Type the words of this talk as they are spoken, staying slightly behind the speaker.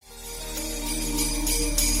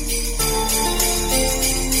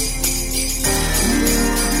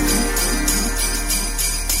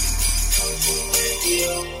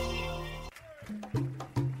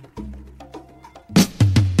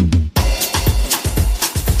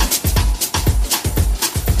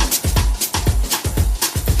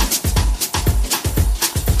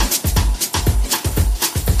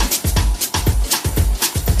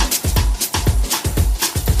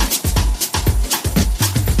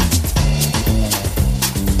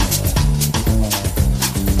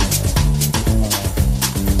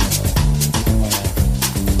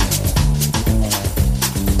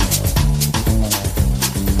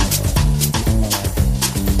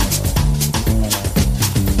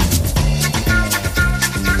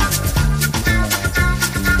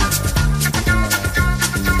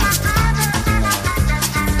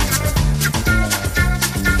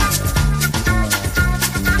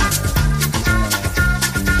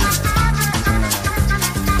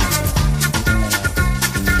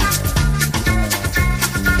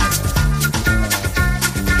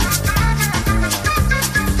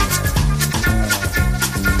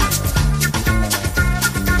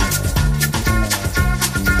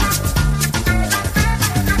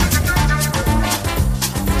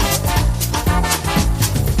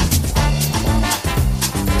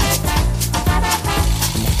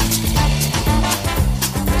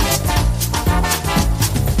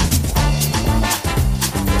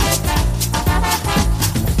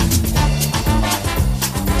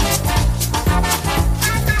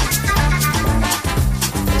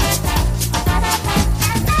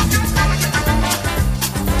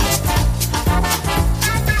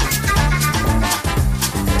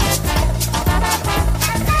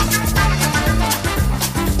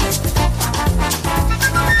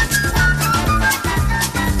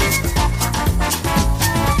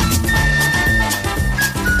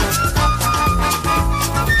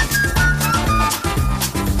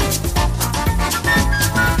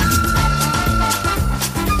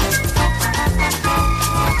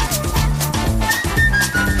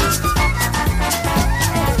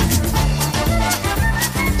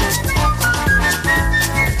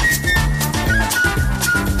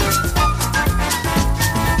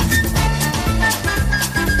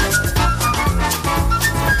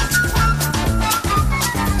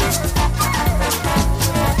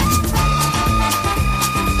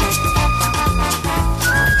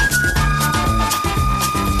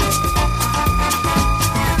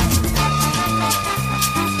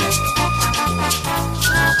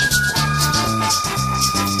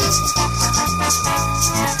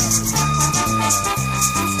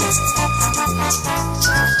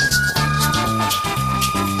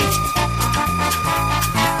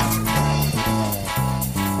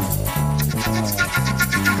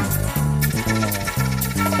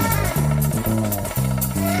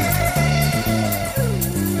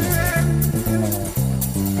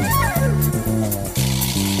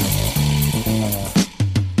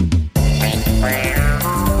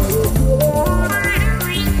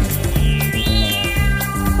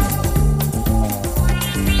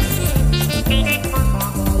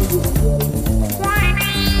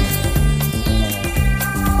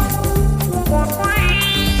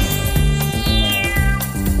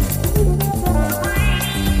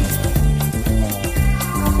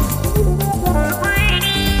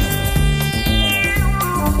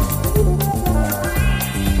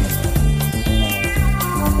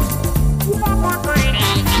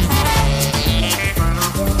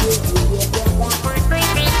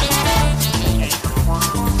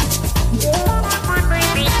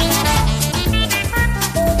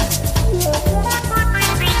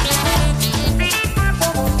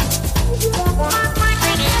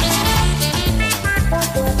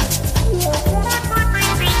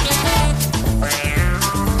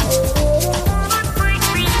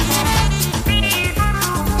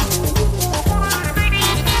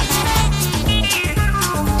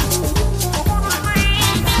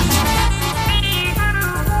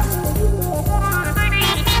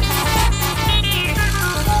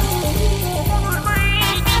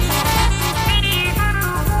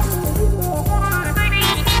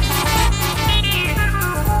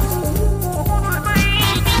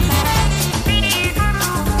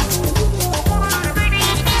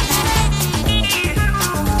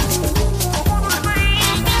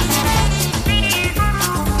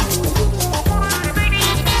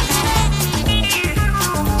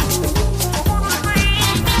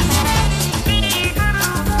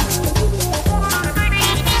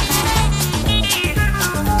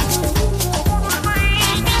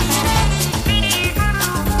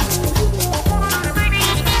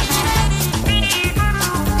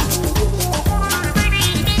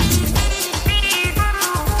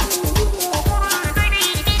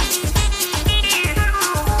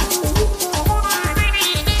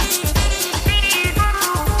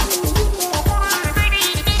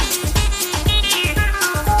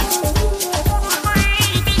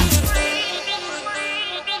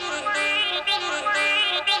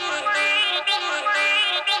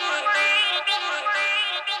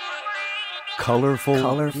Colorful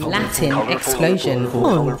Latin explosion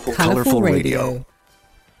on Colorful Radio.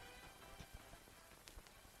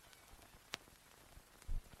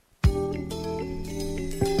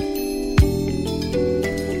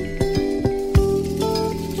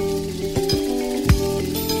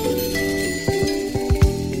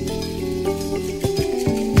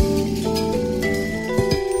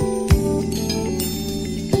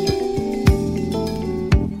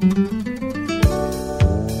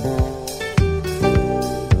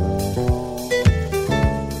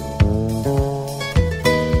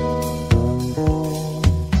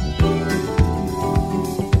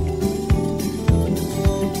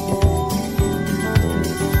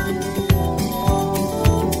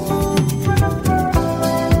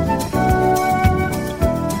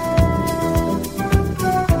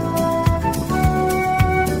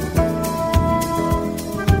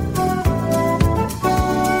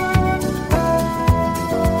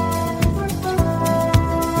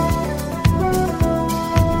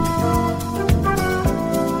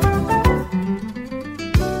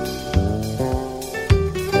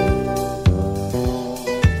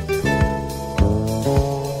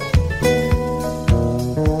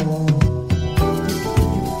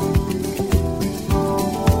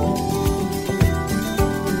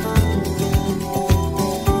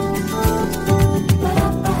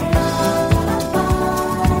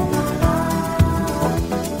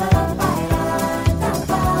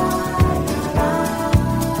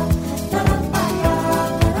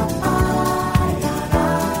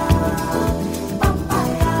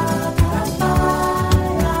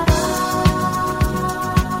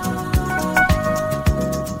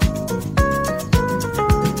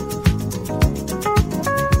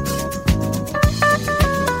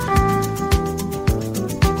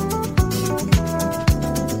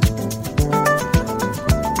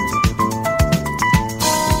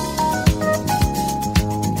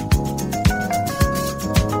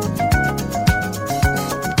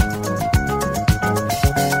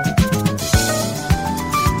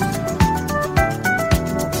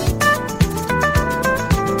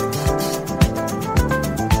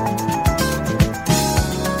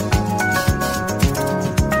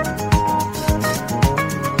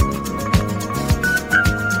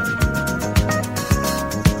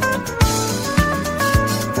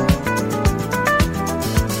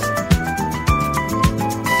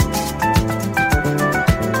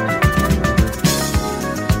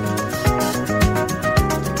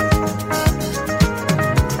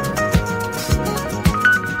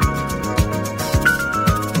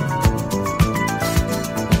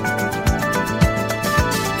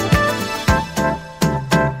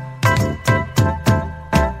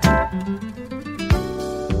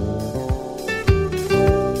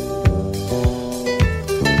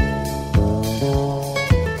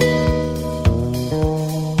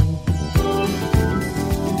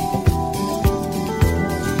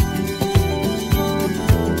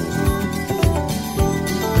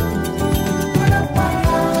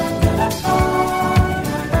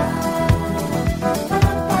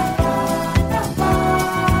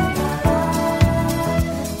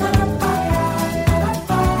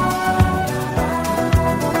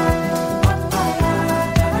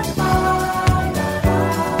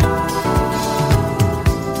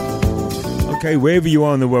 Okay, wherever you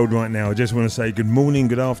are in the world right now, I just want to say good morning,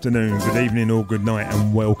 good afternoon, good evening or good night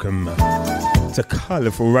and welcome to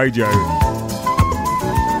Colourful Radio.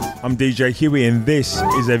 I'm DJ Huey and this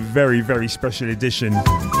is a very, very special edition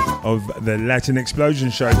of the Latin Explosion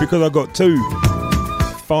Show because I've got two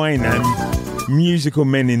fine and musical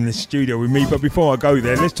men in the studio with me. But before I go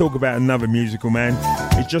there, let's talk about another musical man.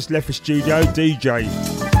 He's just left the studio, DJ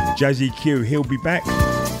Jazzy Q. He'll be back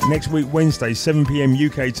next week, Wednesday, 7 p.m.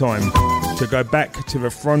 UK time, to go back to the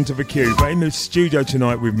front of the queue. But in the studio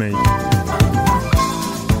tonight with me,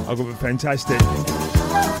 I've got a fantastic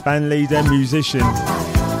band leader, musician,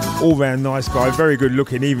 all-round nice guy, very good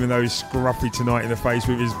looking, even though he's scruffy tonight in the face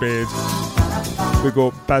with his beard. We've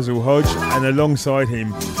got Basil Hodge, and alongside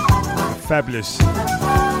him, a fabulous,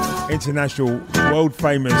 international,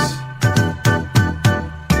 world-famous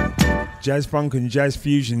jazz funk and jazz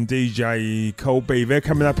fusion DJ Cole B. They're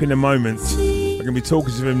coming up in a moment. I'm going to be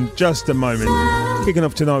talking to them just a moment. Kicking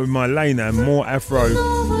off tonight with Marlena, More Afro,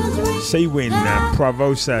 Seawin,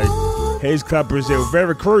 Pravose. Here's Club Brazil,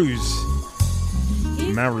 Vera Cruz,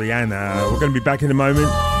 Mariana. We're going to be back in a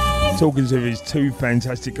moment talking to these two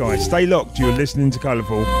fantastic guys. Stay locked, you're listening to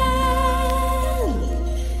Colourful.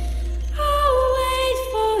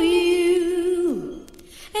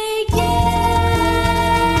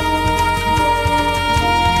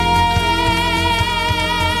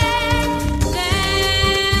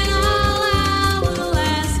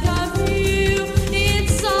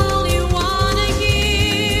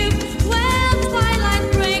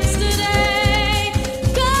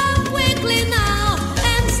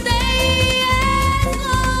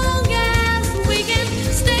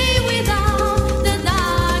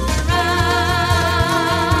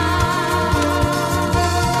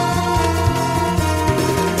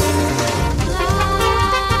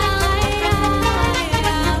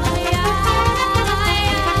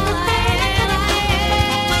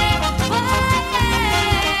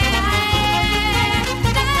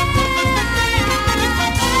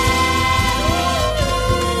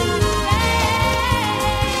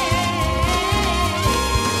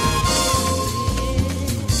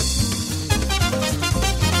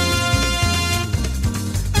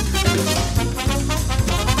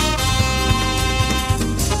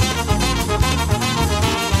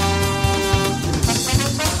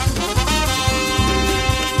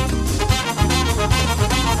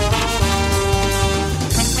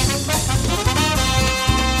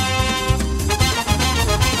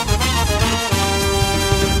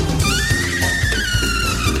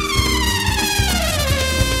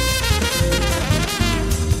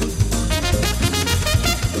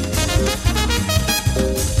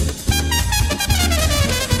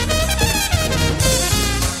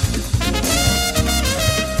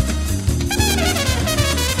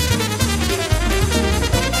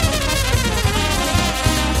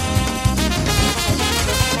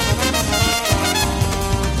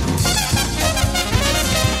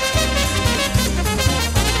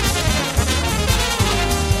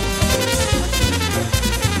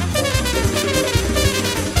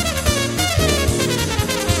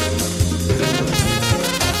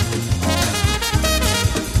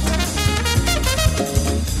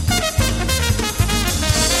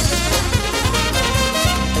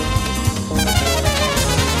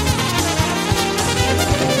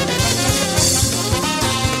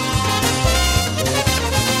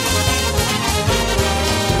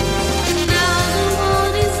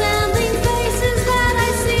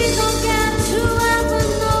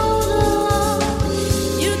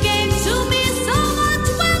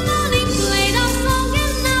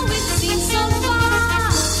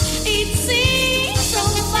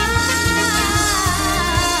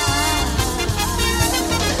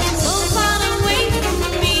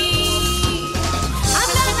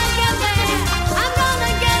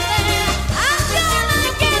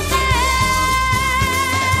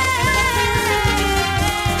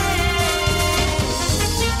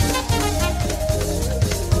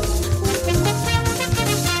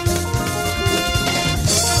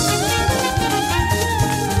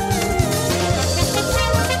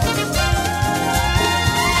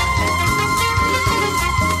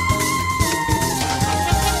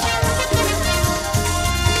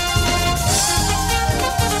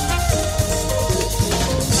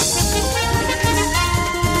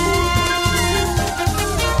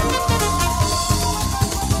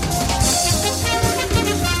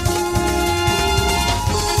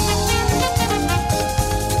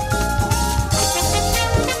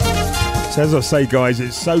 So as I say, guys,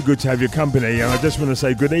 it's so good to have your company, and I just want to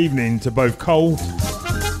say good evening to both Cole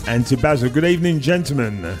and to Basil. Good evening,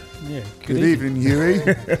 gentlemen. Yeah. Good evening, Huey.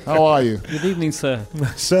 How are you? Good evening, sir.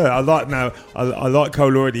 Sir, I like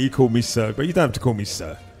Cole already. He called me sir, but you don't have to call me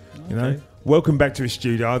sir. You know. Welcome back to the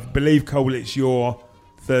studio. I believe, Cole, it's your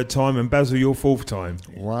third time, and Basil, your fourth time.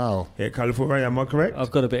 Wow. Yeah, Colourful Radio, am I correct? I've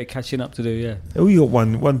got a bit of catching up to do, yeah. Oh, you got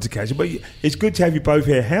one to catch. But it's good to have you both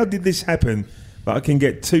here. How did this happen that I can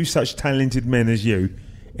get two such talented men as you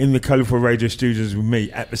in the Colourful Radio studios with me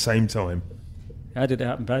at the same time? How did it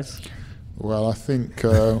happen, Baz? Well, I think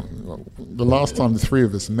the last time the three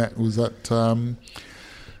of us met was at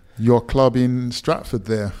your club in Stratford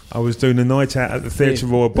there. I was doing a night out at the Theatre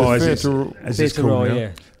Royal Bar, as it's Theatre called Royal, now.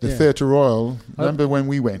 yeah. The Theatre Royal. Remember when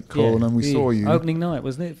we went, Cole, and we saw you? Opening night,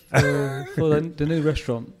 wasn't it? For the new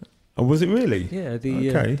restaurant. Oh, was it really? Yeah,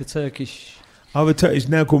 the Turkish. Oh, it's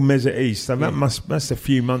now called Mezza East. So that's a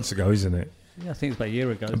few months ago, isn't it? Yeah, I think it's about a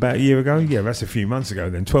year ago. About a year ago? Yeah, that's a few months ago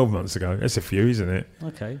then. 12 months ago. That's a few, isn't it?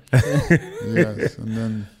 Okay. Yes, and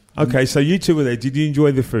then... Okay, so you two were there. Did you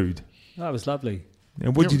enjoy the food? That was lovely.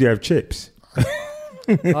 And what did you have? Chips?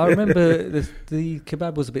 I remember the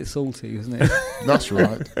kebab was a bit salty, wasn't it? That's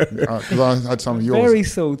right. Because I had some of yours. Very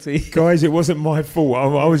salty. Guys, it wasn't my fault.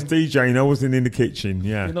 I was DJing. I wasn't in the kitchen.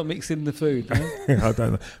 Yeah. You're not mixing the food, no? I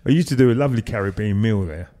don't know. I used to do a lovely Caribbean meal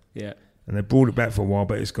there. Yeah. And they brought it back for a while,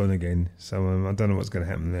 but it's gone again. So I don't know what's going to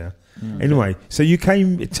happen there. Anyway, so you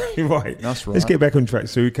came... right. That's right. Let's get back on track.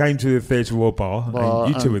 So you came to the Theatre Royal Bar,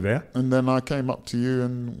 and you two were there. And then I came up to you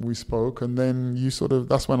and we spoke, and then you sort of...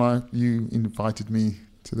 That's when you invited me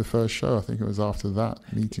to the first show. I think it was after that,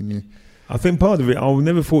 meeting you. I think part of it, I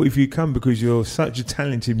never thought if you come because you're such a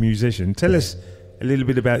talented musician. Tell us a little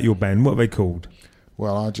bit about your band. What are they called?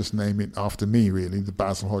 Well, I just name it after me, really. The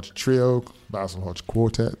Basil Hodge Trio, Basil Hodge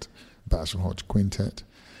Quartet, Basil Hodge Quintet.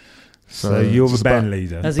 So you're the band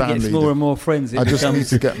leader. As he gets more and more friends, I just need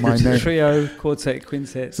to get my name. Trio, quartet,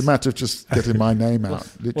 quintet. It's a matter of just getting my name out,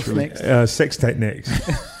 literally. What's next? Sextet next.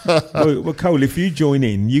 well, Cole, if you join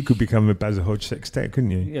in, you could become a Basil Hodge Sextet,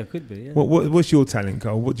 couldn't you? Yeah, could be. Yeah. What's your talent,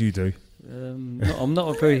 Cole? What do you do? I'm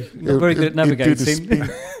not very good at navigating.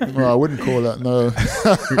 Well, I wouldn't call that, no.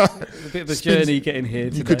 A bit of a journey getting here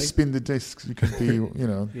today. You could spin the discs. You could be,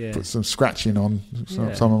 put some scratching on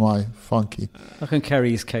some of my funky. I can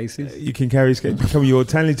carry his cases. You can carry his cases. Become your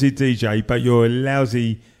talented DJ, but you're a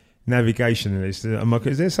lousy navigationalist.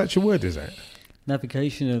 Is there such a word as that?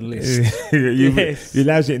 Navigationalist. Yes. You're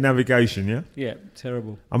lousy at navigation, yeah? Yeah,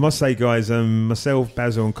 terrible. I must say, guys, myself,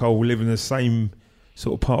 Basil and Cole live in the same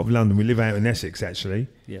sort of part of London. We live out in Essex, actually.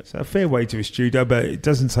 Yep. So a fair way to a studio, but it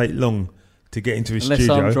doesn't take long to get into a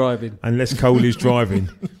studio. Unless I'm driving. Unless Cole is driving.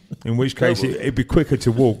 In which case, it'd be quicker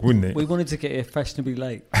to walk, wouldn't it? We wanted to get here fashionably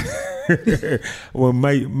late. Well,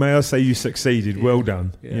 may I say you succeeded. Yeah. Well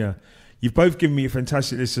done. Yeah. You've both given me a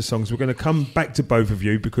fantastic list of songs. We're going to come back to both of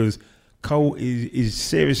you because Cole is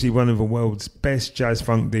seriously one of the world's best jazz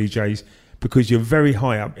funk DJs because you're very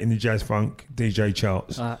high up in the jazz funk DJ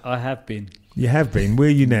charts. I have been. You have been. Where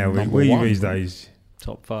are you now? Where are you these days?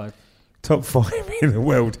 Top 5. Top 5 in the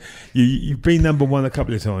world. You've been number 1 a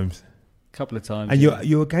couple of times. Couple of times. And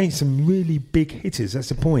you're against some really big hitters. That's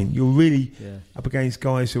the point. You're really up against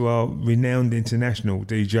guys who are renowned international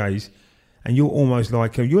DJs, and you're almost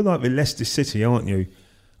like the Leicester City, aren't you?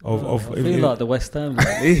 I feel like the West Ham,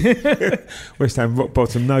 really. West Ham rock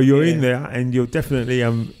bottom. No, you're in there, and you're definitely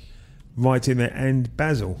right in there. And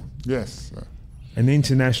Basil, yes, an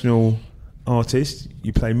international artist.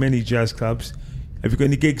 You play many jazz clubs. Have you got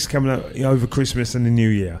any gigs coming up over Christmas and the New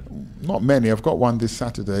Year? Not many. I've got one this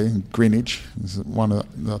Saturday in Greenwich. It's one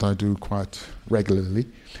that I do quite regularly.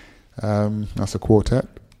 That's a quartet.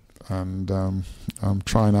 And I'm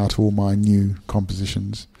trying out all my new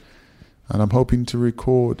compositions. And I'm hoping to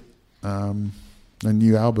record a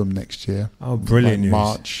new album next year. Oh, brilliant news.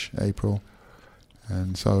 March, April.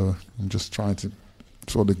 And so I'm just trying to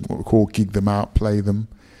sort of what we call gig them out, play them.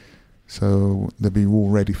 So they'll be all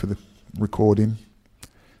ready for the recording.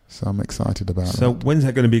 So I'm excited about that. So when's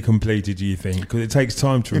that going to be completed, do you think? Because it takes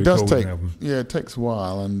time to record an album. Yeah, it takes a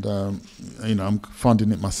while. And, I'm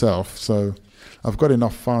funding it myself. So I've got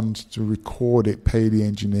enough funds to record it, pay the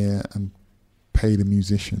engineer and pay the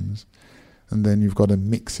musicians. And then you've got to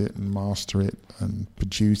mix it and master it and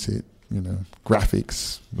produce it,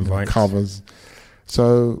 graphics, covers.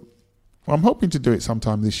 So I'm hoping to do it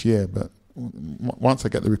sometime this year, but once I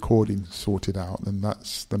get the recording sorted out, then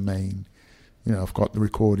that's the main... I've got the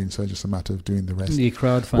recording, so it's just a matter of doing the rest. The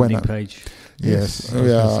crowdfunding page. Yes.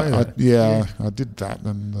 I did that,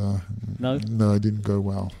 and no, it didn't go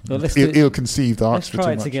well. Ill-conceived. Let's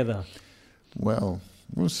try it together. Well,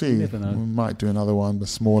 we'll see. We might do another one, a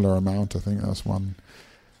smaller amount. I think that's one.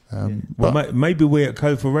 Well, maybe we at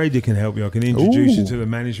Colourful Radio can help you. I can introduce you Ooh. to the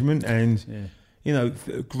management, and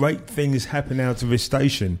great things happen out of this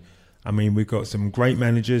station. I mean, we've got some great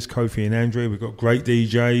managers, Kofi and Andrea. We've got great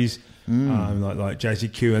DJs like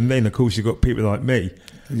Jazzy Q, and then of course you've got people like me.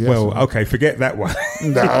 Yes, well, okay, forget that one.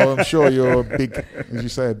 No, I'm sure you're a big, as you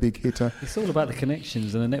say, a big hitter. It's all about the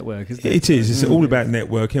connections and the network, isn't it? It is. It's all about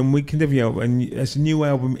network, and we can definitely help. And it's a new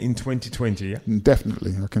album in 2020. Yeah?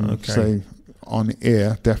 Definitely, I can say on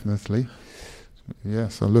air, definitely. Yeah,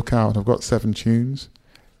 so look out. I've got 7 tunes,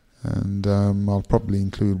 and I'll probably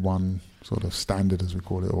include one sort of standard, as we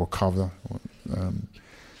call it, or cover.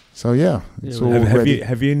 So yeah, it's all ready.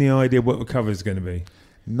 Have you any idea what the cover is going to be?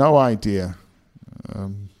 No idea.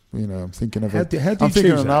 I'm thinking of How do you I'm thinking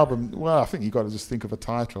choose of an that? album. Well, I think you've got to just think of a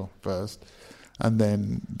title first, and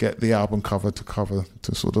then get the album cover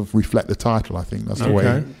to sort of reflect the title. I think that's the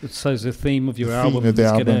way. So the theme of your The album theme of the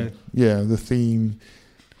is album. going to... Yeah, the theme.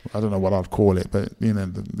 I don't know what I'd call it, but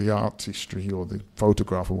the artistry or the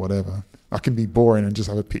photograph or whatever. I can be boring and just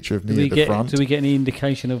have a picture of me at the front. Do we get any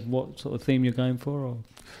indication of what sort of theme you're going for? Or?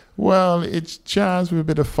 Well, it's jazz with a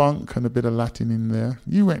bit of funk and a bit of Latin in there.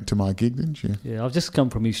 You went to my gig, didn't you? Yeah, I've just come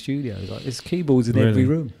from his studio. Like, there's keyboards in Really? every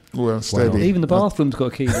room. Well, steady. Even the bathroom's got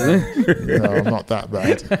a keyboard. No, I'm not that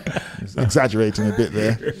bad. Exaggerating a bit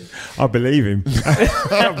there. I believe him.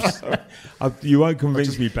 You won't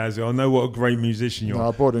convince me, Basil. I know what a great musician you No, are.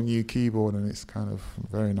 I bought a new keyboard and it's kind of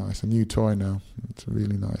very nice. A new toy now. It's a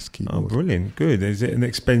really nice Oh, keyboard. brilliant. Good. Is it an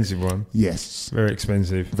expensive one? Yes. Very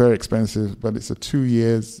expensive. Very expensive, but it's a 2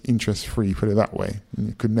 years interest free, put it that way. And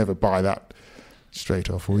you could never buy that straight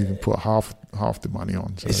off or even put half the money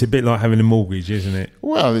on. So. It's a bit like having a mortgage, isn't it?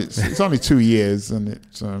 Well, it's only 2 years and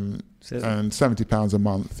it's and So- £70 a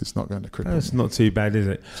month. It's not going to cripple. That's me. not too bad, is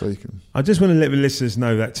it? So you can. I just want to let the listeners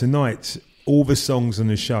know that tonight, all the songs on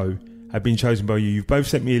the show have been chosen by you. You've both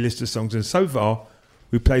sent me a list of songs, and so far,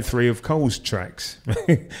 we played 3 of Cole's tracks.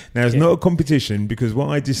 Now, it's not a competition, because what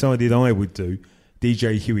I decided I would do,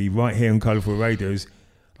 DJ Huey, right here on Colourful Radios,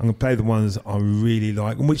 I'm going to play the ones I really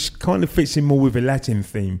like, and which kind of fits in more with a Latin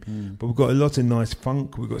theme. But we've got a lot of nice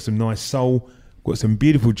funk, we've got some nice soul, we've got some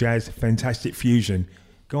beautiful jazz, fantastic fusion.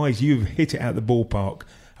 Guys, you've hit it out the ballpark.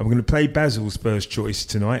 I'm going to play Basil's first choice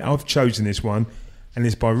tonight. I've chosen this one, and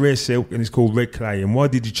it's by Rare Silk, and it's called Red Clay. And why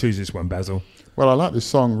did you choose this one, Basil? Well, I like the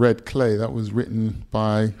song Red Clay. That was written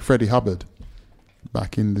by Freddie Hubbard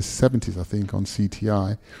back in the 70s, I think, on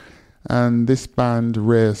CTI. And this band,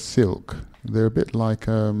 Rare Silk, they're a bit like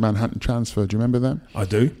Manhattan Transfer. Do you remember them? I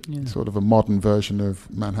do. Yeah. Sort of a modern version of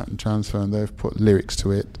Manhattan Transfer, and they've put lyrics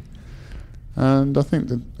to it. And I think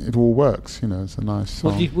that it all works. It's a nice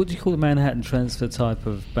song. What do you call the Manhattan Transfer type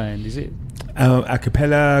of band? Is it? A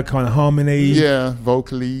cappella, kind of harmony. Yeah,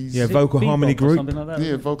 vocalies. Yeah, is it vocal bebop harmony or group. something like that?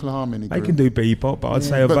 Yeah, vocal harmony They group. can do bebop, but I'd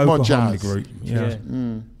say a But more vocal harmony jazz. group. Yeah.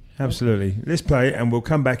 Absolutely. Let's play it, and we'll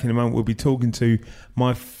come back in a moment. We'll be talking to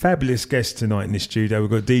my fabulous guest tonight in the studio. We've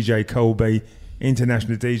got DJ Colby,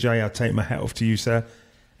 international DJ. I take my hat off to you, sir.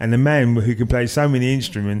 And the man who can play so many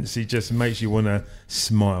instruments, he just makes you want to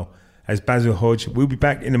smile. As Basil Hodge, we'll be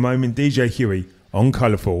back in a moment. DJ Huey on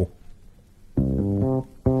Colourful.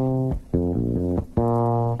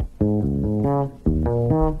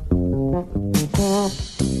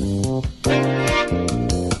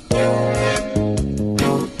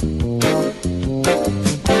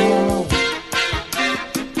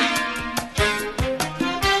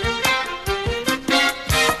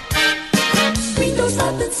 Windows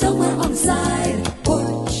open somewhere on the side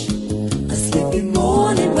porch. A sleepy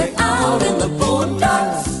morning, we're out in the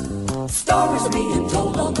boondocks. Stories are being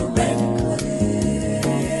told on the red clay.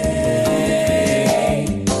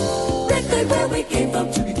 Red clay, where we came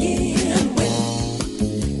from to begin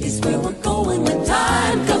with, is where we're going when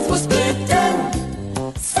time comes for splitting.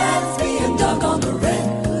 Sands being dug on the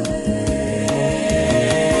red clay.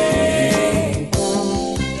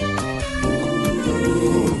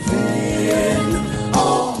 Moving,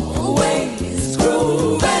 always grooving.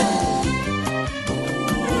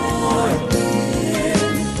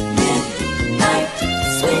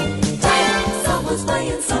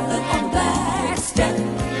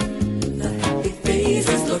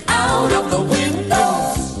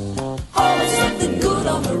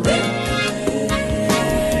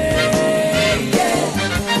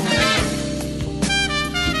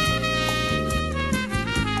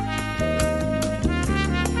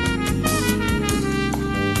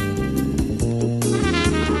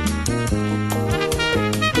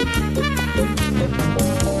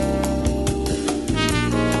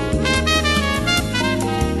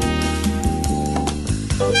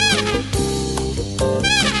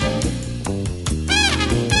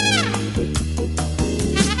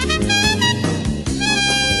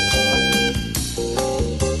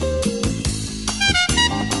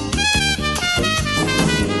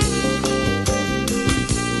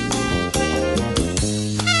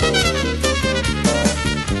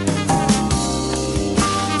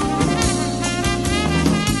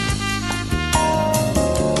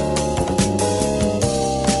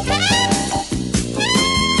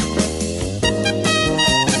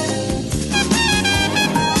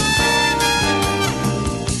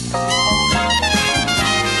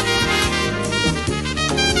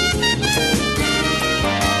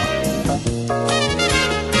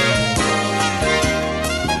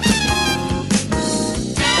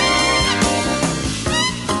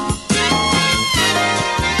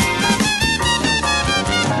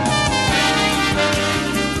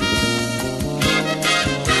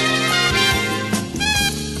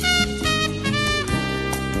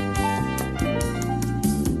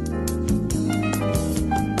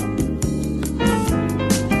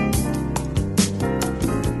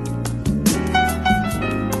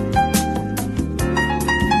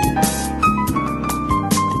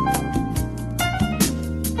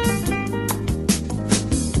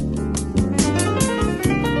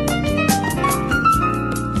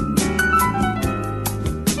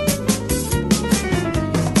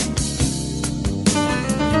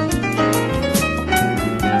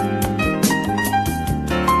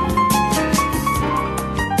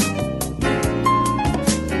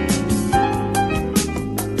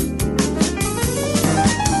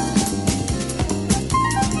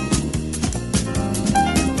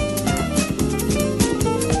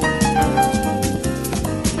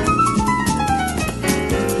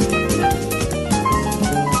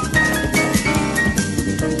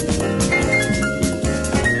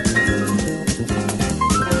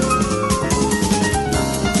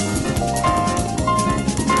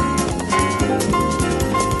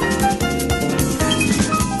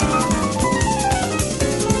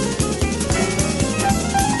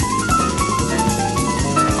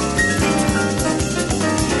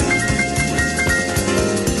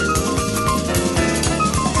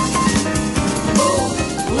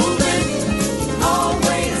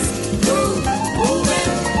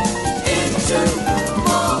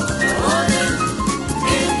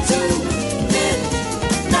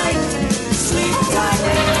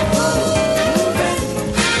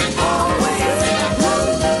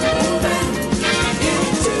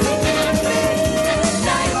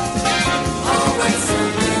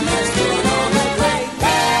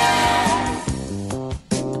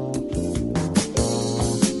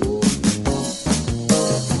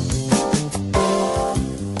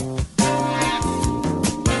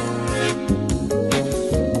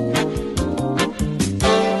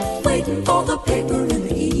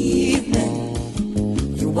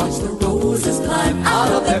 watch the roses climb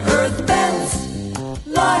out of their earth beds.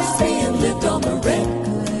 Lives being lived on the red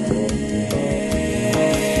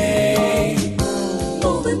clay.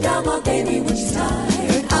 Moving down my baby when she's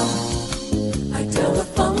tired out. I tell her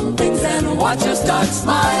fun things and watch her start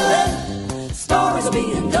smiling. Stories are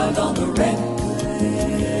being dug on the red clay.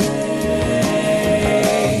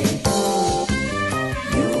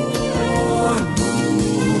 Your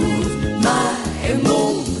move, my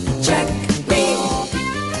move, check me.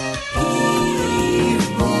 He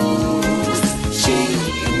moves, she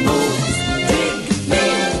moves, dig me.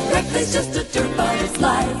 Reckless just a dirt by his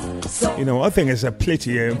life. So You know, I think it's a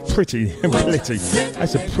pretty,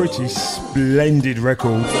 that's a pretty splendid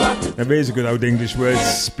record. Now, there's a good old English word,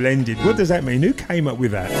 splendid. What does that mean? Who came up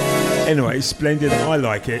with that? Anyway, it's splendid. I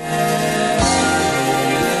like it.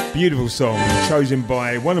 Beautiful song, chosen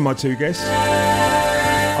by one of my two guests.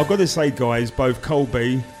 I've got to say, guys, both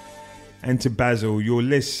Colby and to Basil, your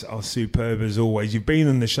lists are superb as always. You've been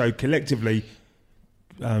on the show collectively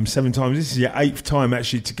 7 times. This is your 8th time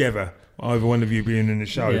actually together, either one of you being in the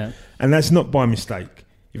show. Yeah. And that's not by mistake.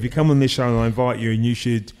 If you come on this show and I invite you, and you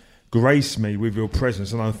should grace me with your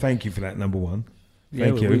presence, and I thank you for that, number one.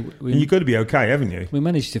 Thank Yeah, you. we- And you've got to be okay, haven't you? We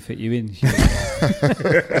managed to fit you in.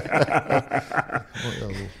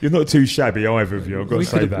 You're not too shabby, either of you, I've got to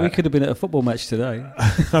say We that. could have been at a football match today.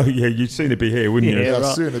 Oh, yeah, you'd sooner be here, wouldn't you? Yeah, Yeah, right.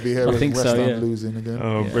 I'd sooner be here I with think West so, Ham yeah. losing again.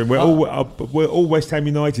 Oh, Yeah. we're all West Ham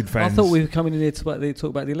United fans. I thought we were coming in here to talk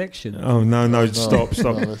about the election. Oh, no, stop.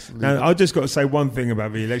 No, let's leave Now, it. I just got to say one thing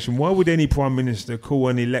about the election. Why would any Prime Minister call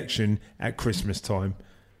an election at Christmas time?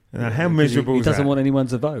 Now, how miserable He is doesn't that? want anyone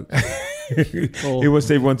to vote. He wants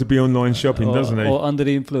everyone to be online shopping, doesn't he? Or under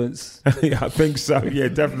the influence. Yeah, I think so. Yeah,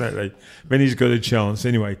 definitely. Then he's got a chance.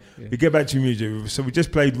 Anyway, we get back to music. So we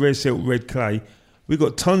just played Red Silk, Red Clay. We've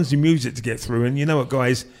got tons of music to get through. And you know what,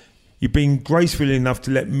 guys? You've been graceful enough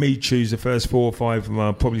to let me choose the first 4 or 5,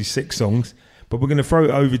 probably 6 songs. But we're going to throw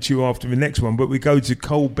it over to you after the next one. But we go to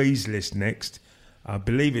Cole B's list next. I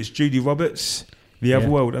believe it's Judy Roberts, The Other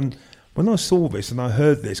Yeah. World. And when I saw this and I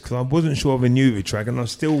heard this, because I wasn't sure if I knew the track, and I'm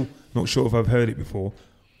still not sure if I've heard it before,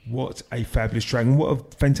 what a fabulous track, and what a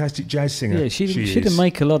fantastic jazz singer Yeah, she is. didn't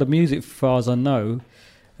make a lot of music, as far as I know,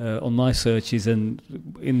 on my searches. And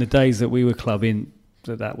in the days that we were clubbing,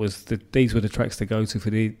 these were the tracks to go to for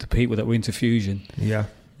the people that were into fusion. Yeah.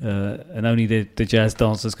 And only the jazz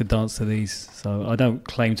dancers could dance to these. So I don't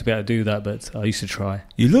claim to be able to do that, but I used to try.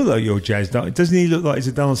 You look like you're a jazz dancer. Doesn't he look like he's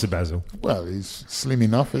a dancer, Basil? Well, he's slim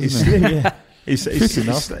enough, He's isn't he? slim, yeah. It's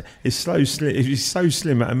enough. It's so slim. He's so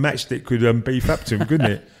slim that a matchstick could beef up to him,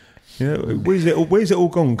 couldn't it? You know, where's it all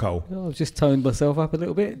gone, Cole? Oh, I've just toned myself up a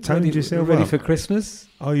little bit. Toned yourself ready up? for Christmas.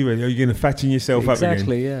 Are you ready? Are you going to fatten yourself up again?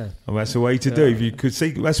 Exactly, yeah. Oh, that's the way to do. If you could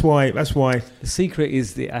see, that's why. The secret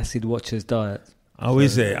is the acid watcher's diet. Oh,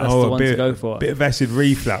 is it? That's Oh, the a one bit, to go for. bit of acid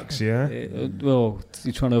reflux, yeah. Well,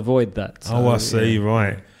 you're trying to avoid that. Oh, I so, see. yeah.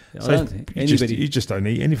 Right. I So don't think anybody. you just don't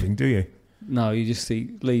eat anything, do you? No, you just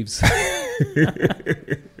eat leaves.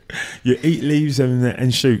 You eat leaves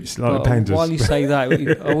and shoots like Well, pandas. While you say that,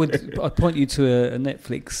 I'd point you to a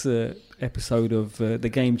Netflix episode of The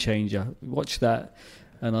Game Changer. Watch that,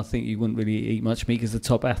 and I think you wouldn't really eat much meat because the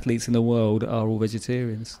top athletes in the world are all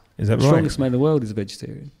vegetarians. Is that The right? strongest man in the world is a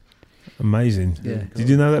vegetarian. Amazing. Yeah. Did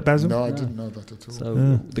you know that, Basil? No, I No. didn't know that at all. So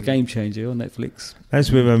Yeah. The Game Changer on Netflix.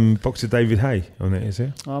 That's with boxer David Hay on it, is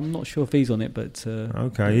it? I'm not sure if he's on it, but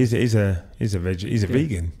Okay, he's a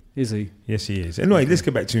vegan. is he? Yes, he is. Anyway, let's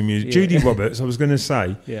get back to music. Yeah. Judy Roberts, I was going to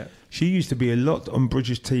say, Yeah. she used to be a lot on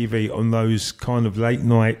British TV on those kind of late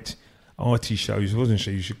night arty shows, wasn't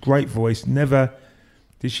she? She's a great voice. Did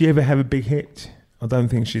she ever have a big hit? I don't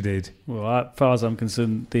think she did. Well, as far as I'm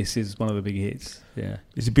concerned, this is one of the big hits. Yeah.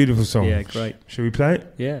 It's a beautiful song. Yeah, great. Shall we play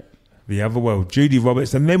it? Yeah. The Other World, Judy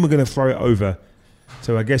Roberts, and then we're going to throw it over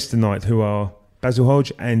to our guests tonight, who are Basil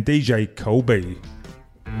Hodge and DJ Cole B.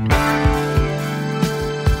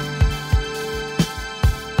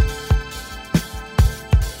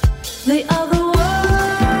 The other world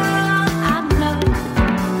I know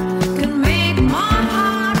can make my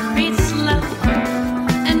heart beat slow,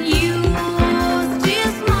 and you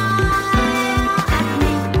still smile at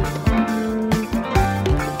me.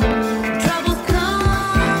 Troubles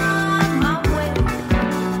come my way,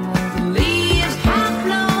 leaves half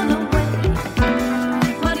blown away,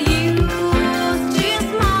 but you still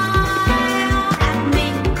smile at me.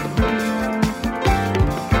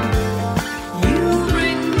 You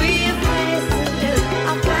bring me a face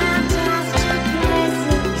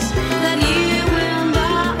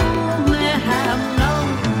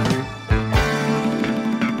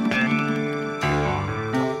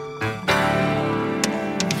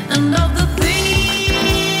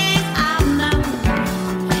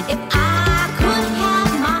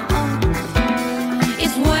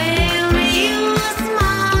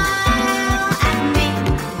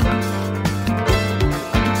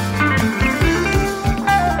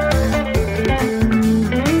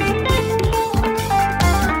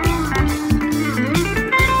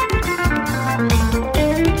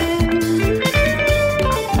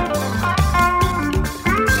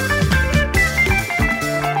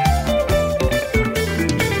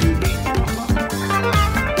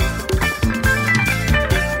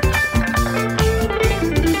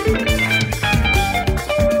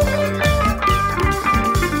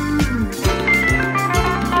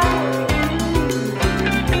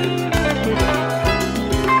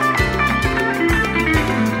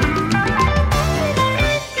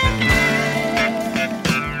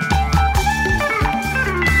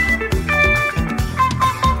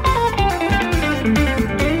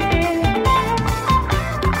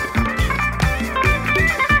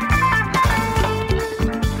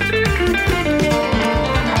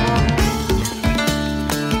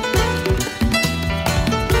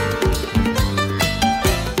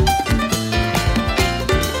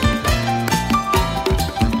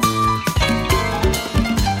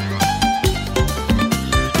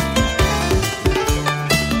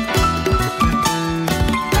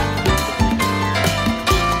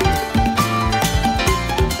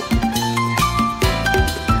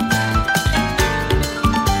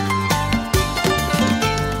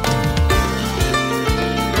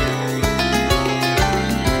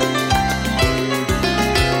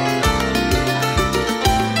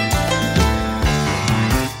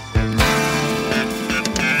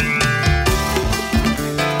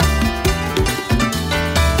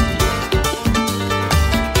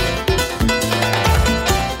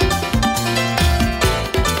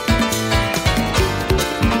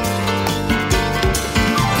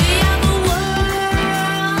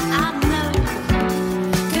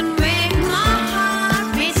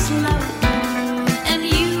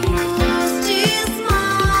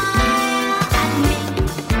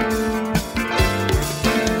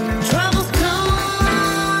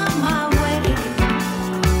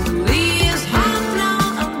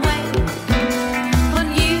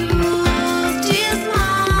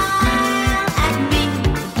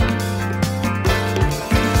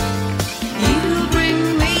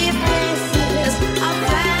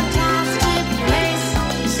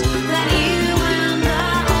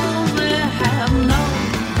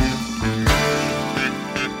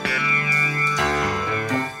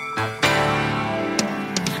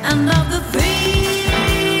And of the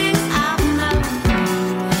things I've known,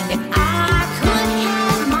 if I could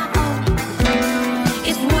have my own,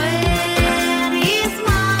 it's when you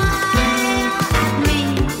smile at me.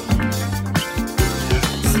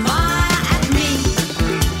 Smile at me.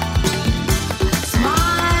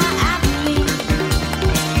 Smile at me.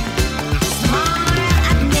 Smile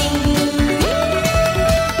at me.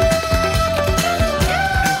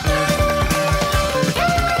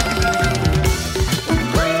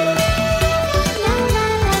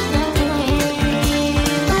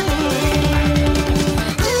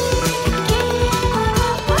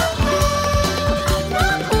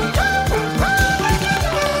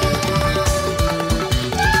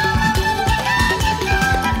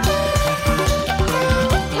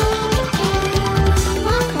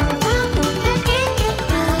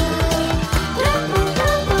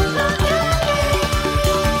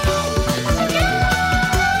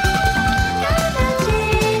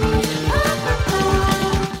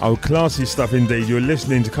 Oh, classy stuff indeed. You're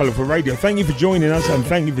listening to Colourful Radio. Thank you for joining us and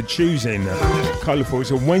thank you for choosing Colourful. It's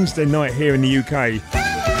a Wednesday night here in the UK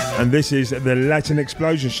and this is the Latin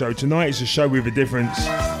Explosion Show. Tonight is a show with a difference.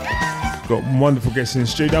 Got wonderful guests in the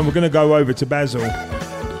studio and we're going to go over to Basil.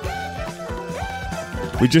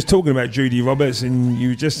 We're just talking about Judy Roberts and you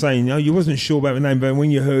were just saying, oh, you wasn't sure about the name, but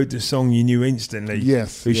when you heard the song, you knew instantly who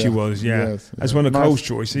she was. Yeah, Yes, that's yeah. one of Nice, Cole's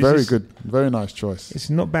choices. Very good. Very nice choice.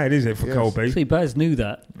 It's not bad, is it, for Yes. Cole B? See, Baz knew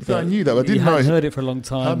that. I knew that, but I didn't you know hadn't it. heard it for a long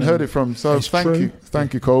time. I hadn't heard it from, so It's true.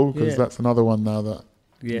 Thank you, Cole, because Yeah. that's another one now that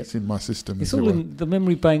Yeah. it's in my system. It's as it all were. in the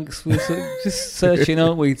memory banks. We're sort of just searching,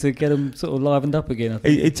 aren't we, to get them sort of livened up again. I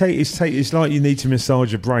think. It's like you need to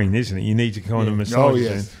massage your brain, isn't it? You need to kind of massage Oh it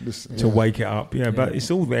yes, This- to yeah. wake it up. Yeah, but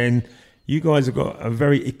it's all there. And you guys have got a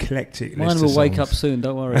very eclectic Mine list will of wake up songs. soon.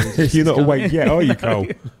 Don't worry. It's just- You're not it's awake coming. yet, are you, Cole?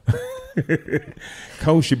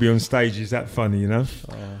 Cole should be on stage. Is that funny, you know?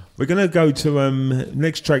 We're going to go to...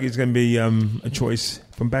 next track is going to be a choice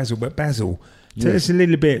from Basil. But Basil, tell us a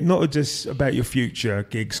little bit, not just about your future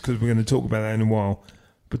gigs, because we're going to talk about that in a while,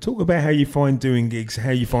 but talk about how you find doing gigs,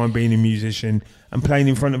 how you find being a musician and playing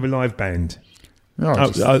in front of a live band. No,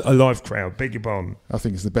 A live crowd, beg your pardon. I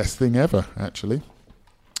think it's the best thing ever, actually.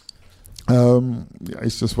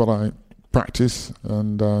 It's just what I practice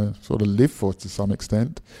and sort of live for to some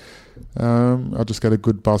extent. I just get a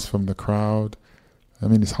good buzz from the crowd. I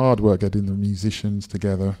mean, it's hard work getting the musicians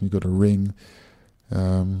together. You've got to ring.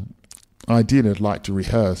 Ideally, I'd like to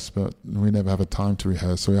rehearse, but we never have a time to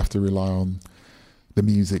rehearse, so we have to rely on the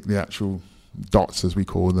music, the actual dots, as we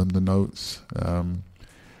call them, the notes.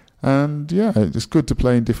 And yeah, it's good to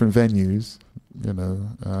play in different venues. You know,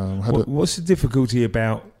 What's the difficulty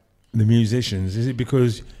about the musicians? Is it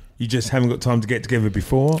because you just haven't got time to get together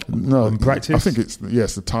before and practice? I think it's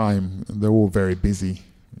the time. They're all very busy.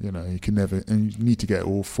 You know, you can never, and you need to get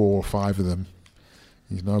all 4 or 5 of them.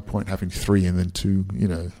 There's no point having 3 and then 2, you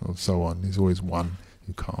know, or so on. There's always one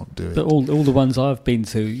who can't do it. But all the ones I've been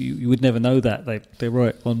to, you would never know that. They're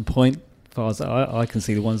right on point. As far as I can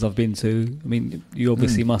see, the ones I've been to. I mean, you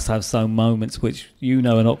obviously must have some moments which you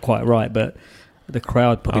know are not quite right, but the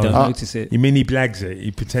crowd probably don't notice it. You mean he blags it?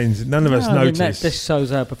 He pretends none of us I mean, notice. that just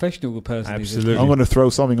shows how professional the person Absolutely. is. I'm going to throw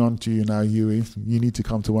something on to you now, Huey. You need to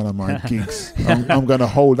come to one of my gigs. I'm going to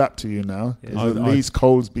hold that to you now. Yeah. At least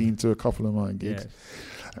Cole's been to a couple of my gigs.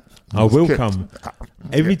 Yeah. I will come.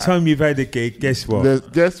 Every time you've had a gig, guess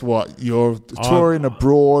what? Guess what? You're touring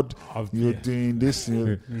abroad. You're yeah. doing this.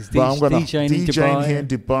 He's But I'm going to DJing in DJing Dubai. here in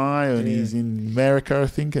Dubai, and Yeah. he's in America, I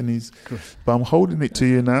think, and he's. But I'm holding it to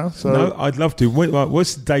you now. So, No, I'd love to.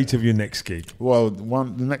 What's the date of your next gig? well,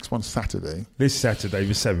 the next one's Saturday. This Saturday,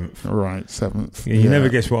 the 7th. All right, 7th. Yeah, you never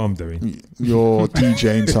guess what I'm doing. You're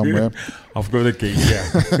DJing somewhere. I've got a gig,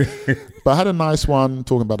 yeah. But I had a nice one,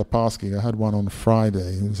 talking about a past gig. I had one on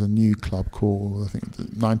Friday. It was a new club called, I think, the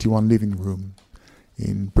 91 Living Room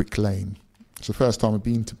in Brick Lane. It's the first time I've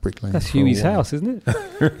been to Brick Lane. That's for a Huey's while. house, isn't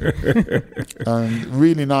it? And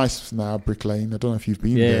really nice now, Brick Lane. I don't know if you've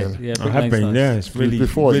been there. Yeah. I have been, yeah. It's really,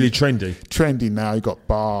 Before really you- trendy. Trendy now. You've got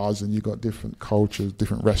bars and you've got different cultures,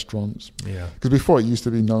 different restaurants. Yeah. Because before it used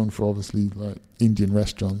to be known for obviously like Indian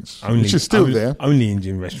restaurants, Only, which is still only, there. Only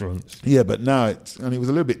Indian restaurants. Yeah, but now it was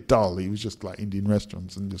a little bit dull. It was just like Indian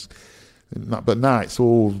restaurants and just. But now it's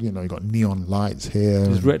all, you know, you got neon lights here.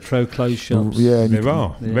 There's and- retro clothes shops. Yeah, and you There can-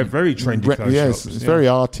 are. Yeah. They're very trendy clothes yeah, shops. it's very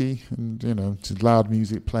arty, and you know, it's loud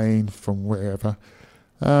music playing from wherever,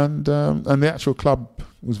 and the actual club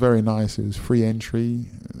was very nice. It was free entry,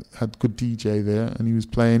 had good DJ there, and he was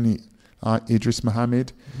playing. Idris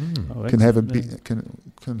Muhammad. Oh, Can heaven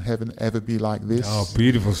excellent. can heaven ever be like this? Oh,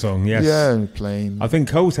 beautiful song, yes. Yeah, playing. I think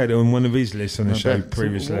Cole's had it on one of his lists on the I show bet.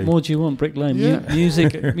 previously. What more do you want, Brick Lane? Yeah.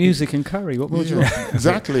 Music and curry. What more do you want?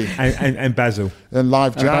 Exactly. And Basil. And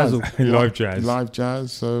live And jazz. Basil. Live jazz. Live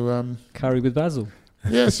jazz. So Curry with basil.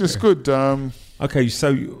 yeah, it's just good. Okay,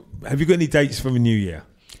 so have you got any dates for the new year?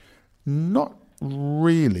 Not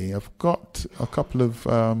really. I've got a couple of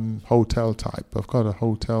hotel type. I've got a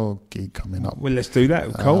hotel gig coming up. Well, let's do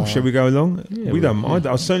that. Cole, shall we go along? Yeah, we well, don't mind.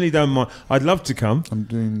 I certainly don't mind. I'd love to come. I'm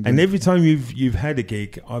doing. And every time you've had a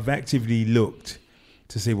gig, I've actively looked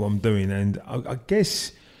to see what I'm doing. And I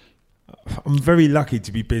guess I'm very lucky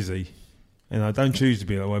to be busy. And I don't choose to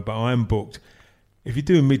be that way, but I am booked. If you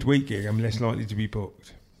do a midweek gig, I'm less likely to be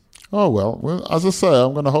booked. Oh well, as I say,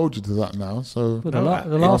 I'm going to hold you to that now. So Well, No, the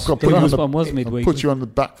I've last, got the put you on last the- one was I'll midweek. put you on the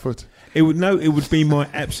back foot. It would be my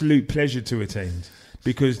absolute pleasure to attend,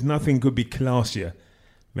 because nothing could be classier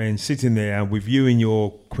than sitting there with you and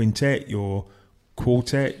your quintet, your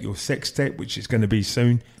quartet, your sextet, which is going to be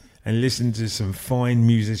soon, and listen to some fine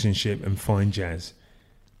musicianship and fine jazz.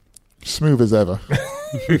 Smooth as ever.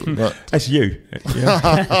 But That's you.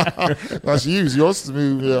 Yeah. that's you. Yours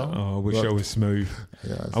smooth. Yeah. Oh, I wish But- I was smooth.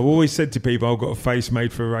 Yeah, it's I've always said to people, I've got a face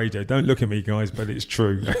made for radio. Don't look at me, guys, but it's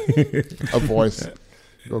true. a voice.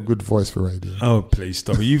 You've got a good voice for radio. Oh, please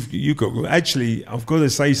stop it. You've got. Actually, I've got to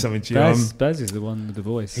say something to you. Baz is the one with the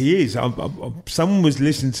voice. He is. Someone was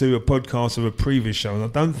listening to a podcast of a previous show, and I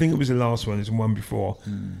don't think it was the last one. It was the one before.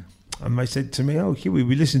 And they said to me, "Oh, Huey,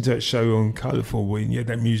 we listened to that show on Colourful when you had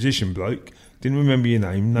that musician bloke. Didn't remember your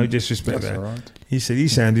name. No disrespect That's there." all right. He said he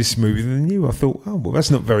sounded smoother than you. I thought, oh, well,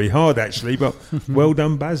 that's not very hard actually, but well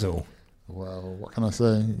done, Basil. Well, what can I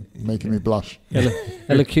say? Making me blush.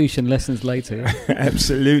 Elocution lessons later. Yeah.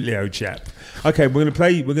 Absolutely, old chap. Okay, we're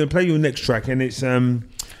gonna play your next track, and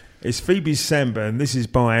it's Phoebe Samba, and this is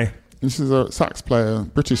by. This is a sax player,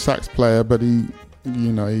 British sax player, but he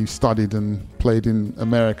studied and played in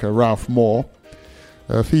America. Ralph Moore.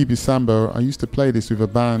 Phoebe Samba. I used to play this with a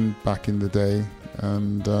band back in the day,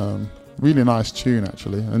 and really nice tune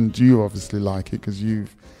actually. And you obviously like it because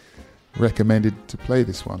you've recommended to play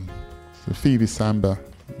this one. So Phoebe Samba.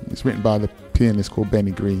 It's written by the pianist called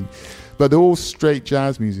Benny Green, but they're all straight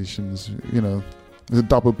jazz musicians. You know, there's a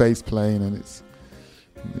double bass playing, and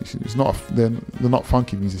it's not. They're not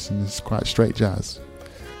funky musicians. It's quite straight jazz.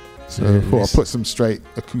 So Yeah, I thought I'll this- put some straight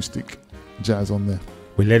acoustic jazz on there.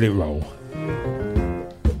 We let it roll.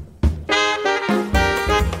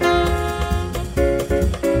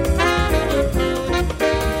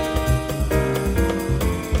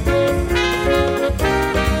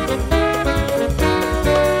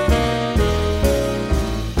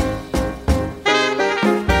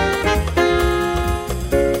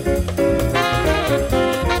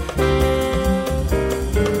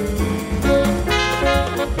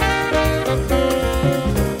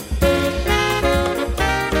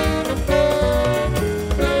 Thank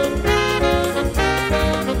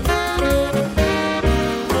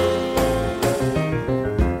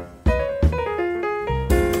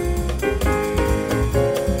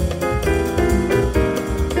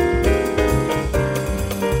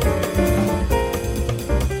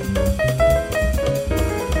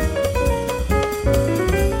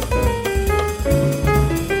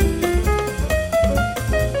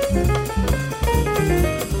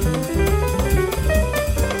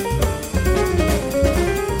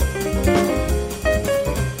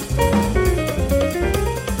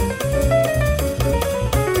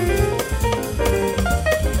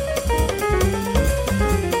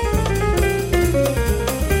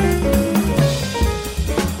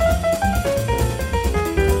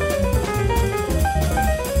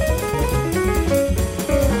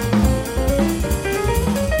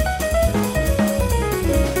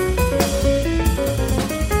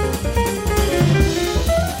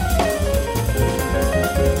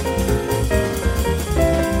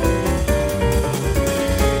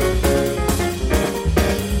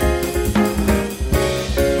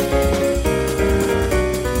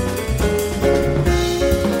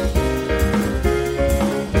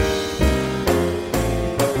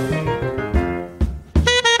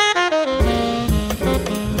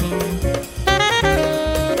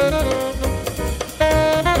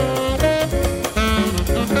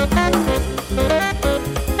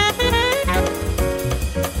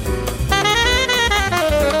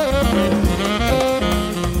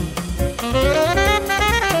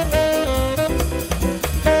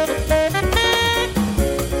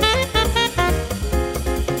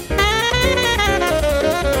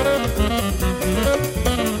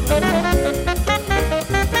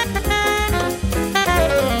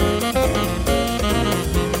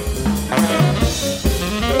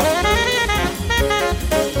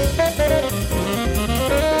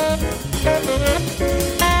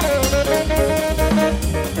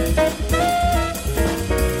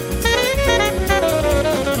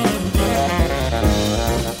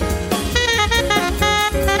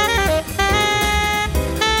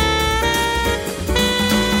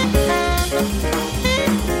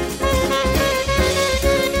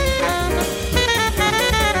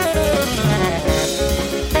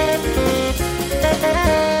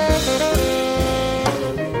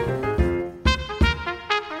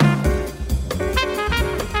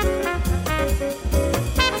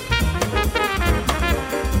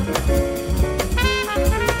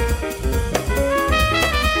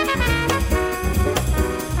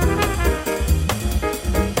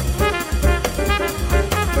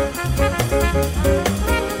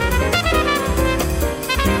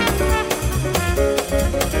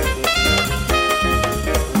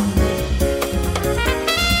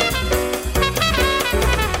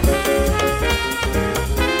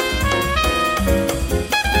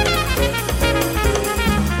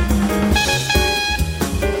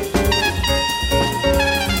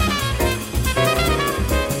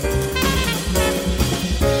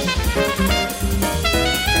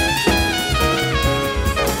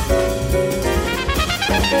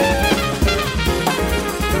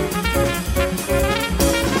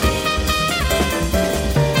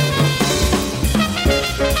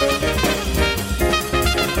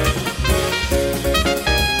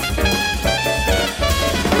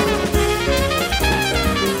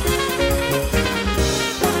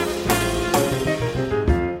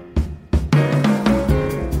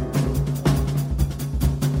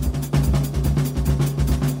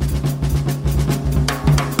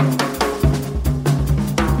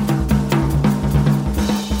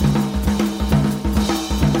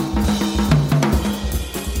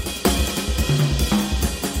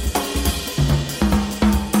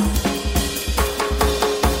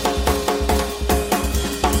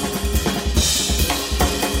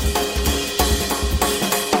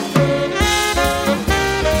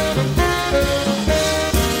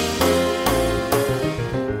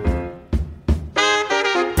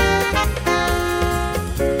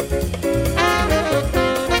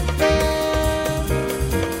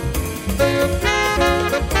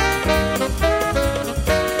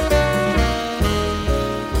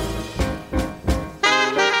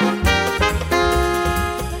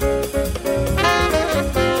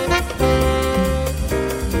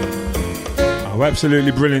Oh,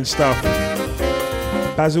 absolutely brilliant stuff.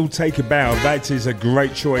 Basil, Take a Bow. That is a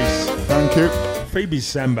great choice. Thank you. Phoebe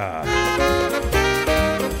Samba.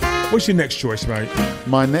 What's your next choice, mate?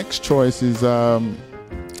 My next choice is a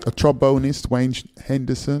trombonist, Wayne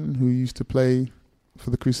Henderson, who used to play for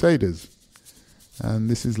the Crusaders. And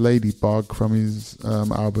this is Ladybug from his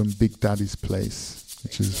album Big Daddy's Place,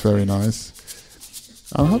 which is very nice.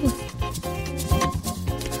 I have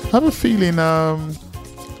a feeling,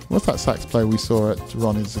 what's that sax player we saw at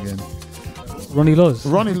Ronnie's again? Ronnie Laws.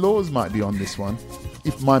 Ronnie Laws might be on this one,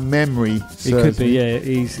 if my memory serves It could be, me. yeah.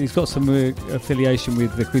 He's got some affiliation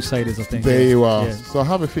with the Crusaders, I think. There yeah. you are. Yeah. So I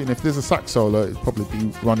have a feeling if there's a sax solo, it'd probably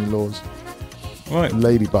be Ronnie Laws. Right,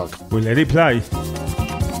 Ladybug. we'll let it play.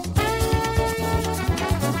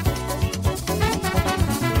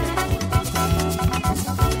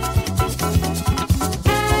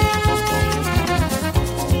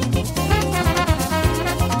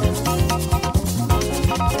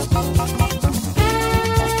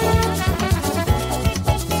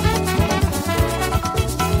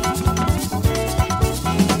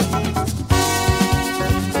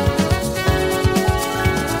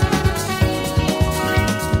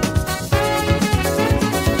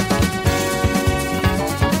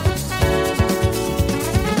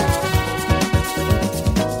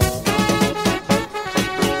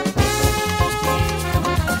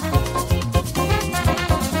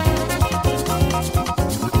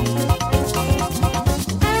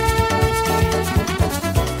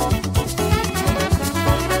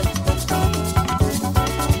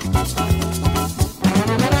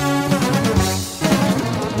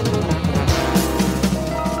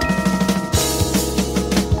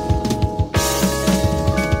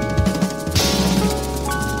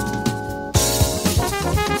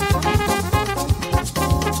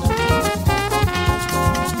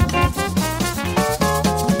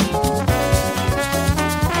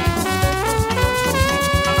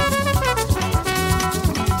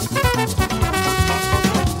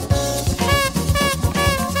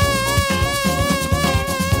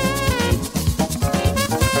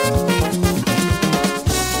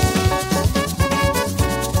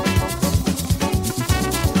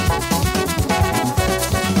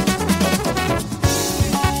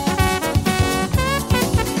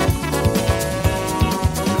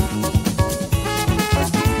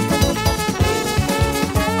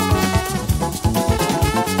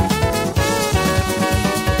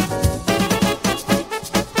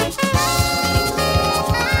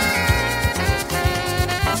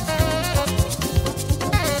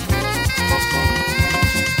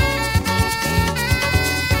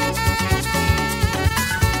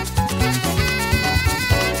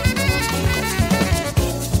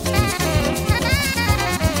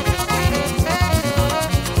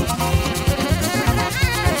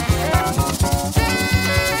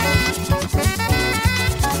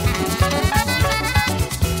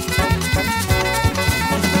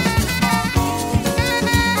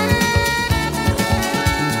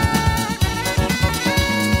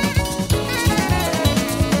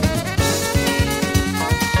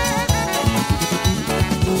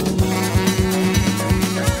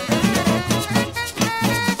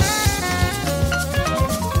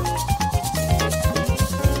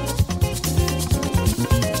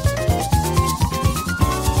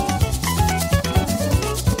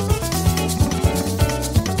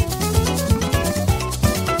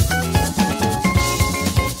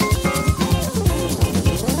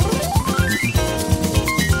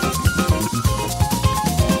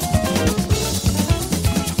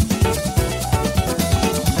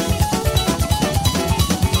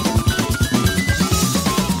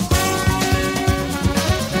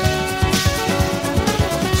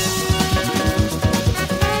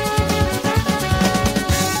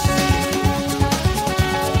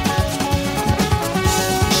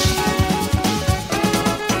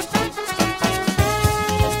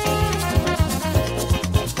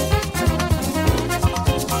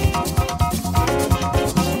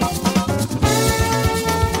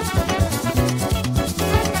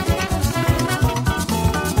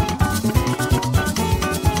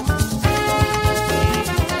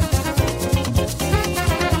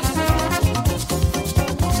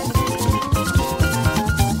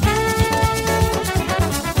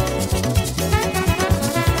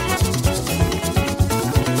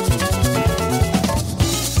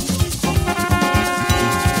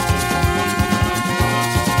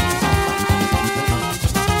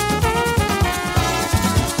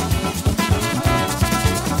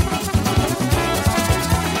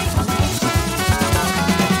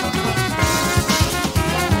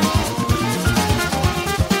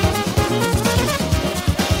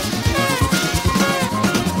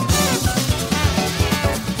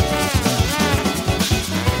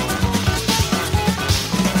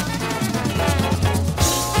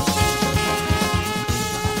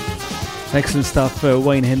 Excellent stuff,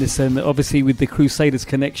 Wayne Henderson, obviously with the Crusaders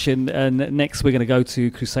connection. And next we're going to go to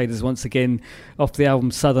Crusaders once again off the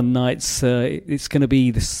album Southern Nights. It's going to be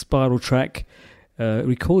the Spiral track,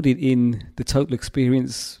 recorded in the Total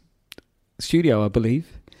Experience studio, I believe.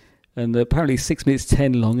 And apparently 6 minutes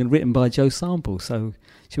 10 long and written by Joe Sample. So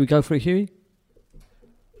should we go for it, Huey?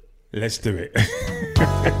 Let's do it.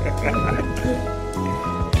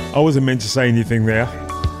 I wasn't meant to say anything there.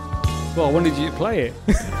 Well, I wanted you to play it.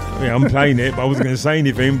 Yeah, I'm playing it, but I wasn't going to say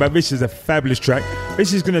anything. But this is a fabulous track.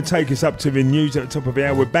 This is going to take us up to the news at the top of the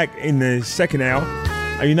hour. We're back in the second hour.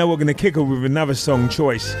 And you know we're going to kick off with another song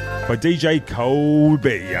choice by DJ Cold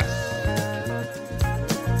B.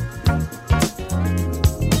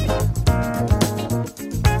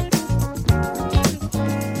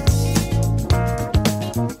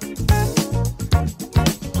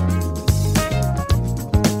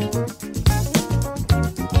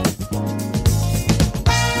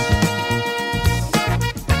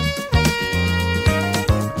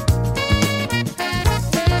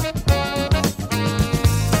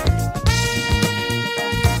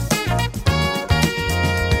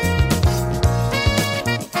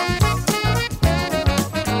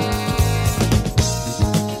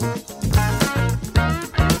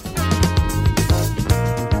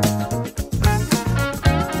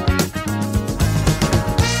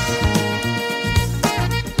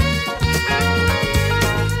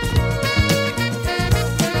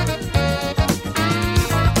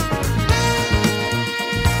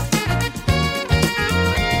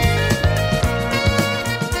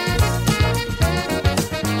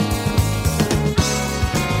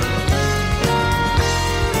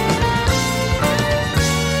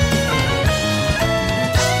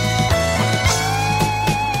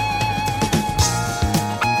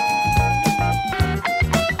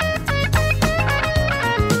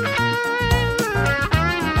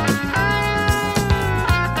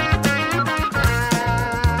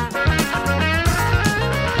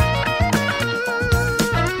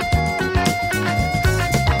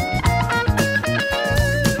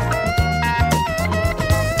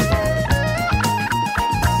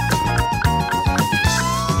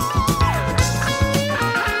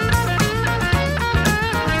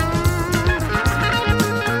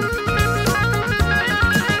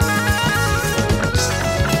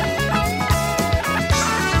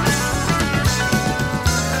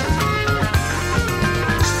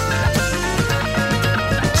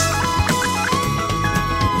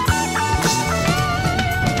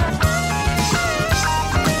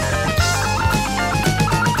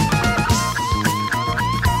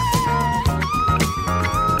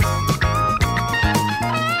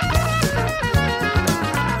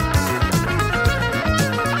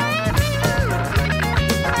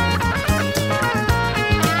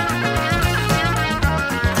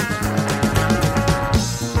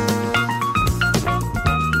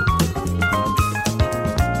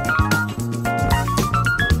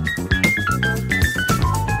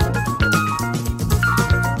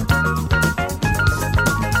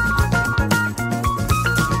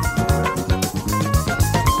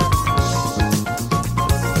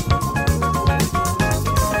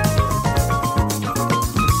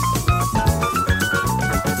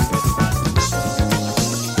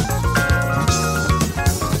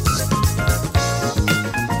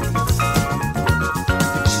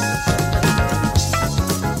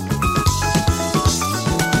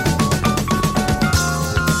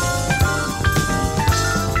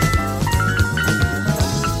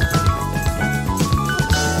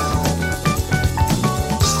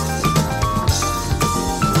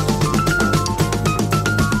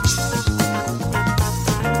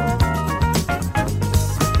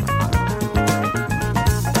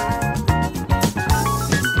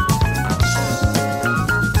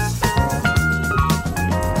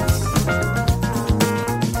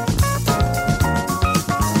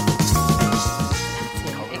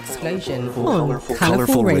 on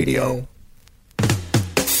Colourful Radio.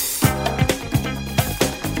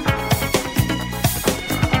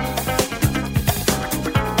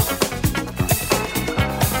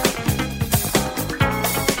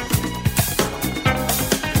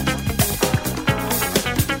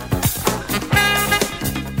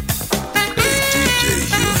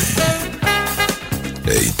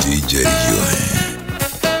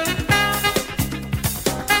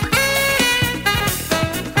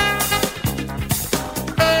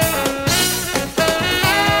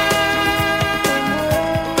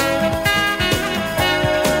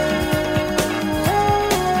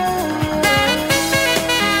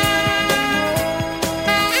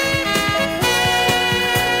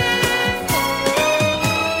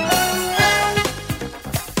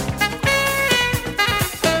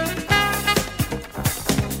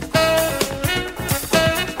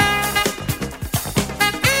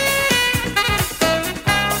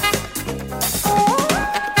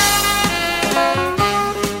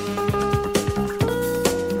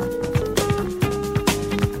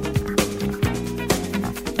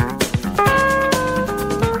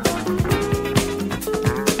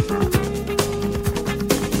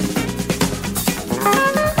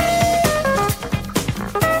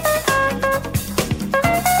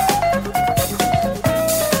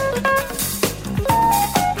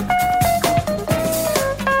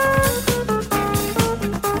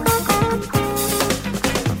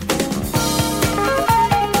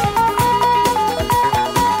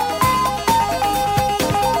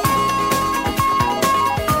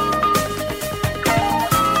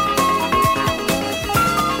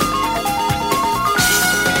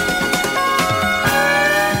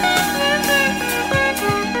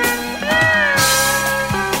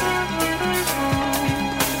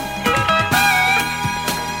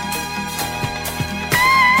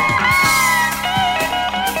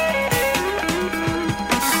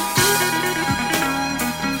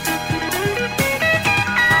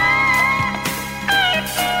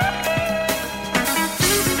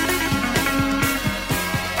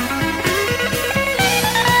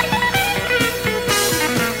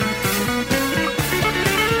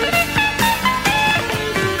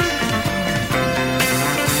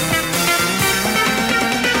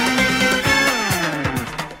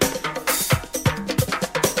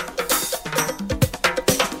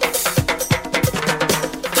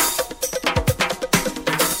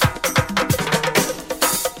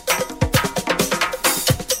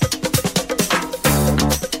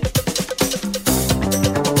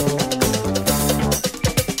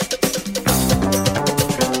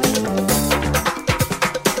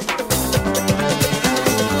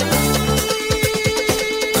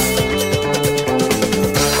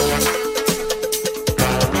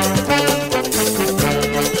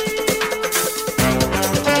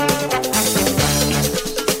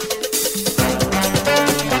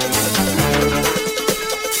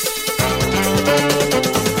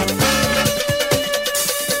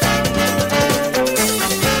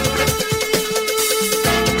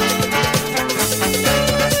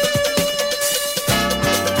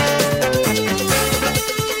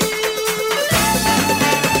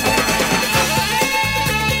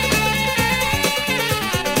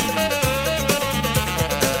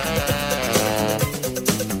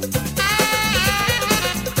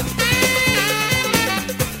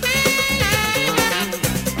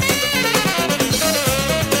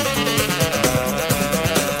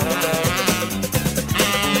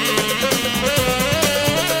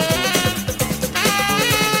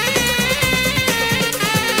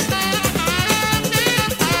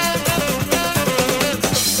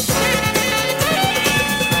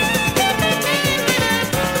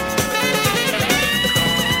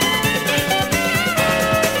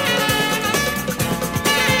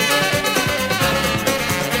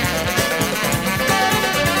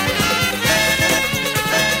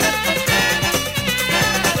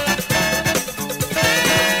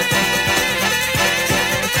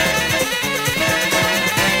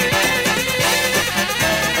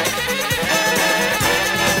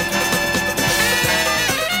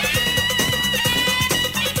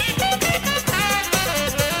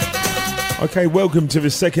 Okay, welcome to the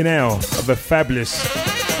second hour of a fabulous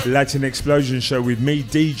Latin Explosion show with me,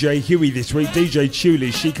 DJ Huey, this week. DJ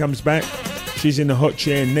Chuli, she comes back. She's in the hot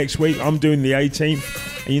chair next week. I'm doing the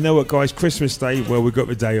 18th. And you know what, guys? Christmas Day, well, we've got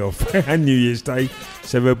the day off. And New Year's Day.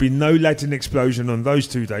 So there'll be no Latin Explosion on those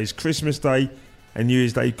 2 days, Christmas Day and New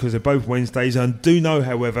Year's Day, because they're both Wednesdays. And do know,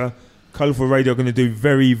 however, Colourful Radio are going to do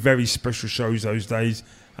very, very special shows those days.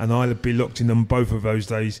 And I'll be locked in on both of those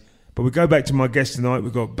days. But we go back to my guest tonight.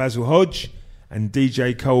 We've got Basil Hodge and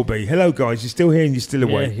DJ Colby. Hello, guys. You're still here and you're still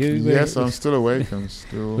awake? Yes, I'm still awake.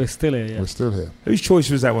 We're still here, yeah. We're still here. Whose choice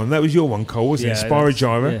was that one? That was your one, Cole, wasn't it? Spyro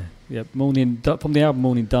Gyra? Yeah. From the album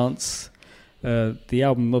Morning Dance. The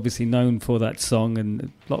album obviously known for that song, and a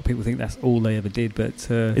lot of people think that's all they ever did, but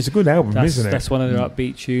it's a good album, isn't it? That's one of their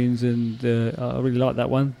upbeat tunes, and I really like that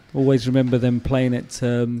one. Always remember them playing it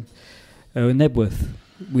Nebworth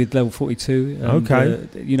with Level 42.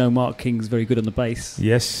 And, Mark King's very good on the bass.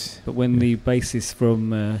 Yes. But when the bassist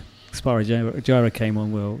from Spyro Gyra came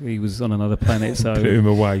on, well, he was on another planet. So blew him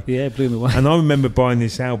away. Yeah, blew him away. And I remember buying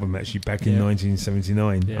this album actually back in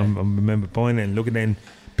 1979. Yeah. I remember buying it and looking at it and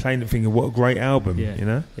playing it thinking, what a great album, you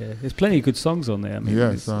know? Yeah, there's plenty of good songs on there. I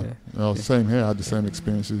mean, same here. I had the same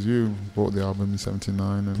experience as you. Bought the album in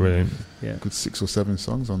 79. And brilliant. Yeah. Good 6 or 7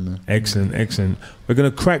 songs on there. Excellent. We're going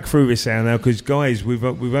to crack through this hour now because, guys, we've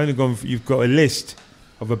only gone. You've got a list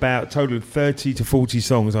of about a total of 30 to 40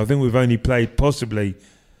 songs. I think we've only played possibly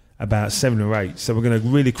about 7 or 8. So we're going to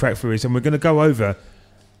really crack through this, and we're going to go over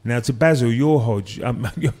now to Basil, your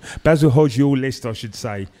list, I should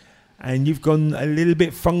say. And you've gone a little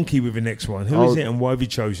bit funky with the next one. Who is it and why have you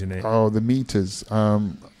chosen it? Oh, the Meters.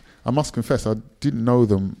 I must confess, I didn't know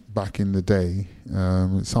them back in the day.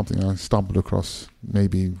 It's something I stumbled across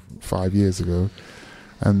maybe 5 years ago.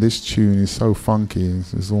 And this tune is so funky.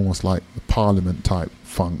 It's almost like the Parliament type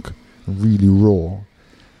funk, really raw.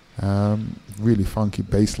 Really funky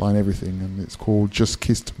bass line, everything. And it's called Just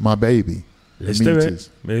Kissed My Baby. Let's do it.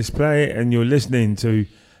 Let's play it. And you're listening to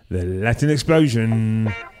the Latin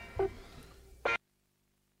Explosion.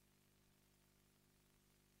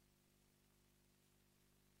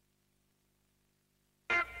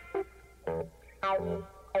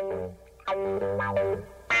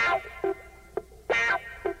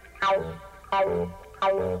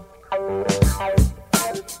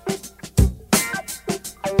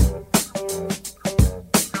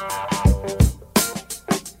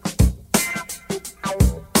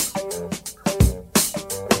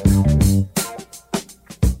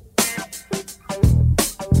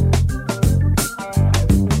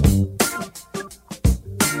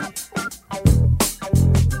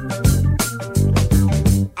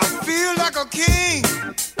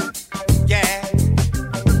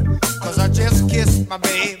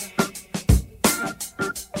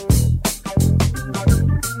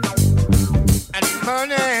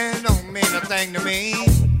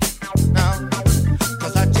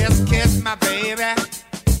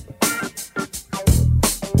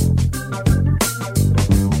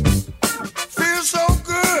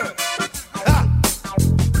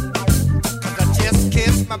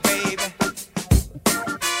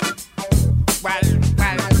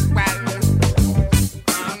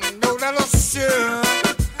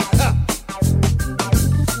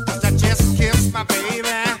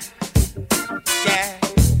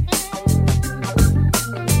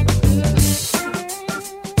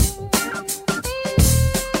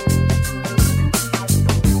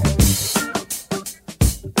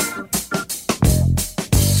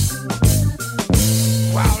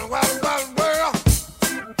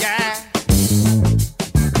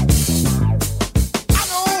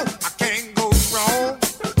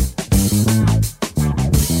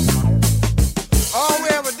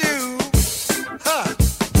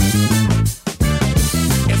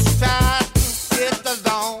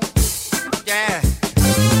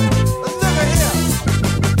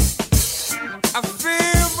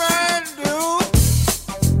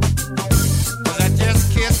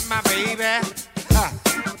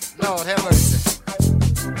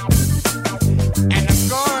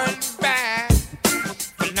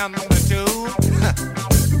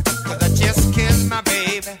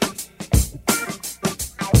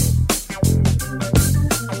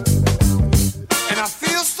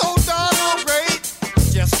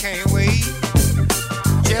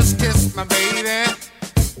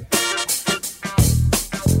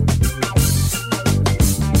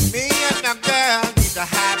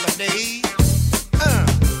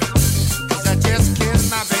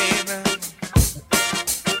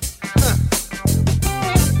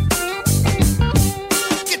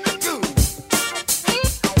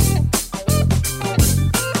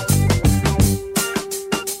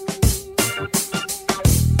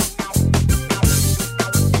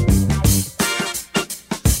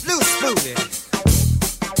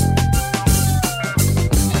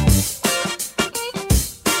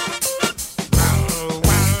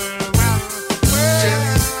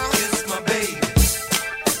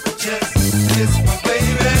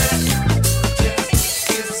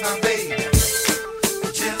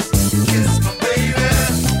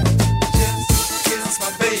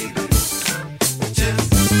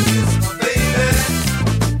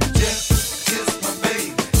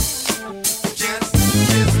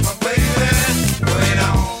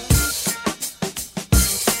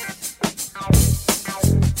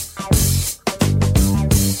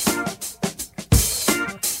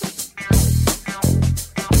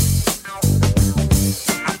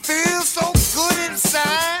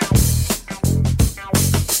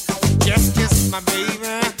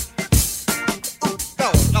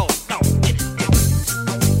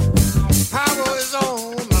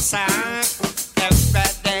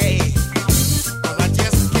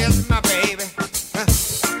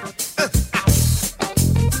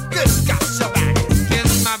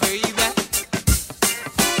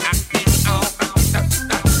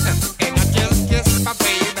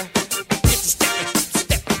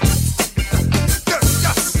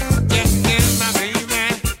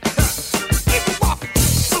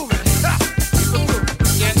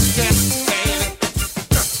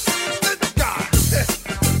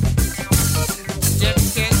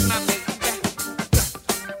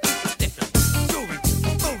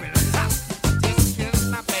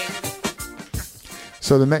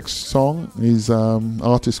 So the next song is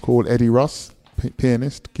artist called Eddie Russ,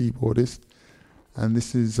 pianist, keyboardist, and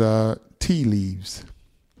this is Tea Leaves.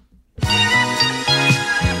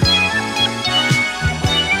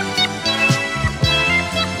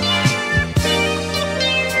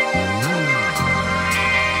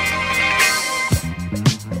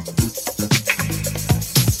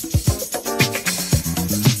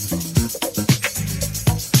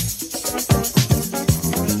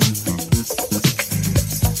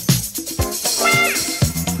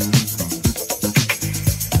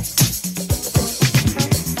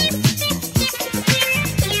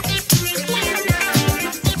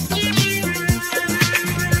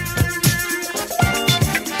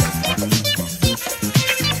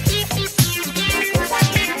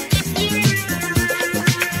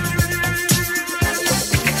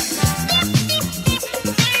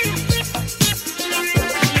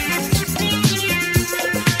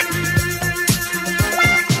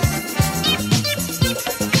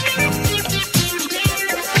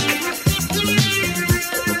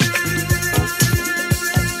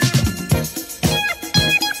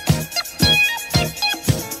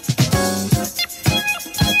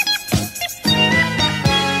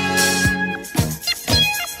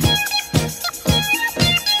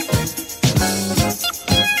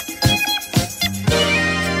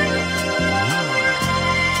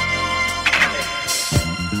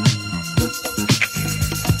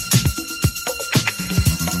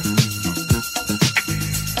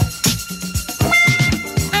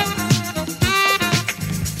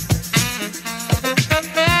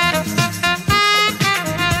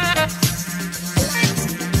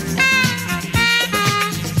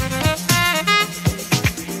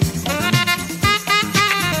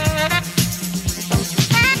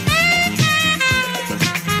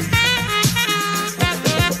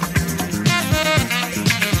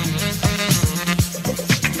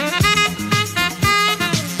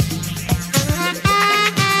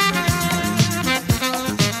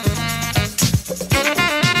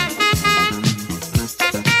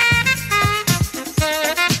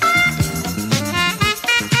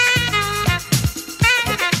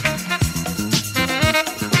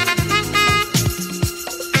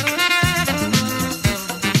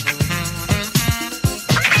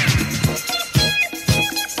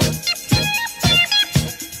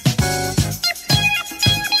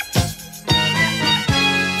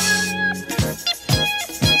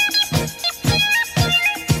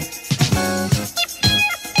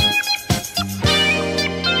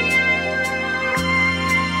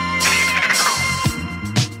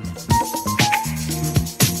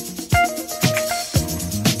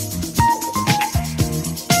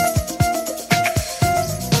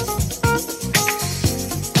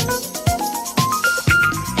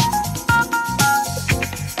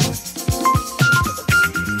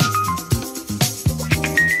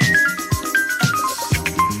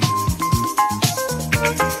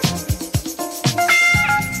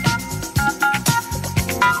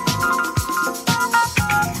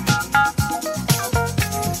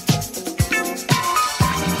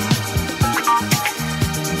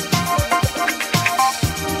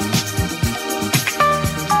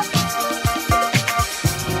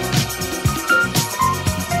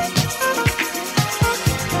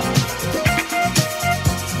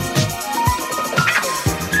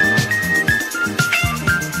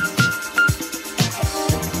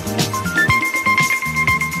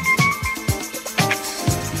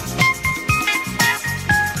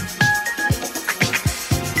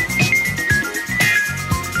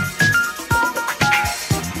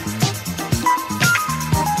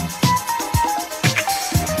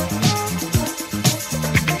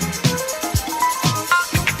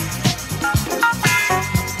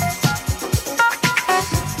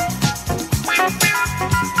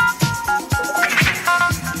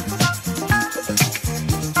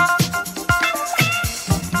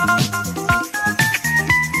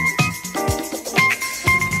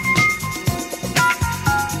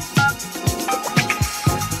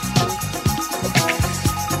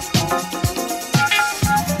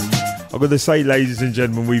 I've got to say, ladies and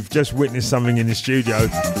gentlemen, we've just witnessed something in the studio.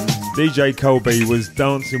 DJ Colby was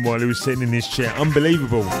dancing while he was sitting in his chair.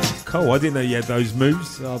 Unbelievable. Cole, I didn't know you had those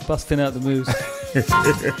moves. So I'm busting out the moves.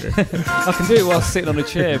 I can do it while sitting on a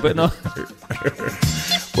chair, but not.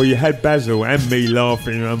 Well, you had Basil and me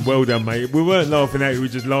laughing, and well done, mate. We weren't laughing at it, we were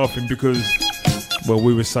just laughing because Well,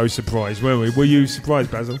 we were so surprised, weren't we? Were you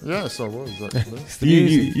surprised, Basil? Yes, I was actually. The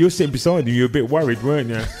music. You're sitting beside him. You were a bit worried, weren't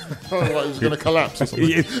you? Like it was going to collapse or something.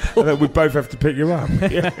 Yeah, I thought we'd both have to pick you up.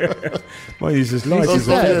 Well, he's as light as He's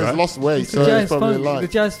ever. lost weight, The so jazz, it's probably funk, the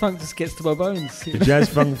like. jazz funk just gets to my bones. The jazz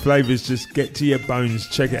funk flavours just get to your bones.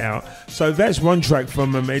 Check it out. So that's one track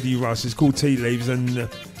from Eddie Russ. It's called Tea Leaves, and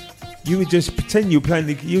you would just pretend you're playing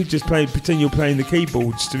the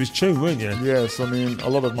keyboards to his tune, weren't you? Yes, I mean, a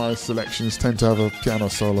lot of my selections tend to have a piano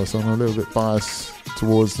solo, so I'm a little bit biased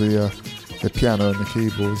towards the piano and the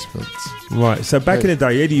keyboards. But Right. So back in the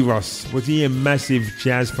day, Eddie Russ, was he a massive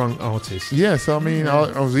jazz funk artist? yes, I mean,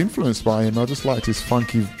 I was influenced by him. I just liked his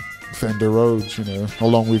funky Fender Rhodes,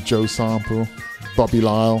 along with Joe Sample, Bobby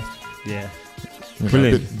Lyle, Yeah.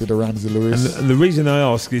 Brilliant. bit of Ramsey Lewis. And the reason I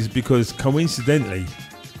ask is because coincidentally,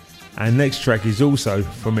 our next track is also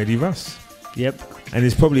from Eddie Russ. Yep. And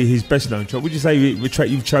it's probably his best known track. Would you say the track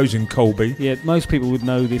you've chosen, Colby? Yeah, most people would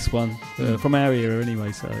know this one from our era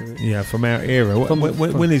anyway. So Yeah, from our era.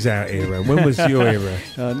 When is our era? When was your era?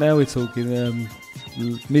 now we're talking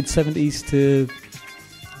mid 70s to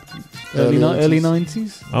Early early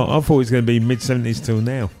 80s. 90s. I thought it was going to be mid 70s till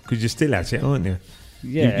now because you're still at it, aren't you?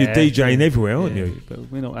 Yeah, You're DJing everywhere, aren't yeah, you? But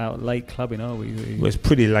we're not out late clubbing, are we? Well, it's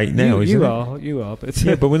pretty late now, isn't it? You are, but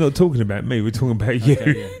Yeah, but we're not talking about me. We're talking about you.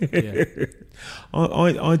 okay, yeah.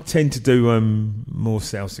 I tend to do more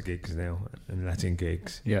salsa gigs now and Latin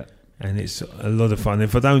gigs, Yeah. and it's a lot of fun.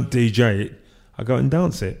 If I don't DJ it, I go and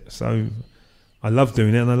dance it. So I love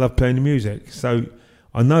doing it, and I love playing the music. So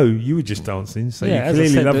I know you were just dancing, so Yeah, you as I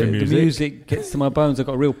clearly said, love the the music. music gets to my bones. I've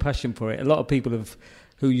got a real passion for it. A lot of people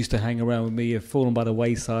who used to hang around with me have fallen by the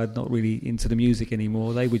wayside, not really into the music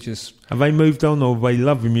anymore. They were just... Have they moved on, or they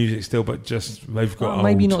love the music still, but just they've got old?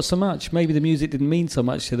 maybe not so much. Maybe the music didn't mean so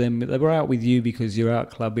much to them. They were out with you because you're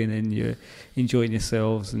out clubbing and you're enjoying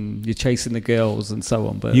yourselves and you're chasing the girls and so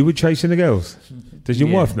on. But You were chasing the girls. Does your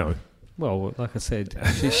Yeah. wife know? well, like I said,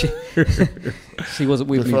 she wasn't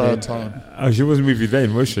with me Before our then. time. Oh, she wasn't with you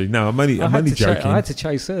then, was she? No, I'm only joking. I had to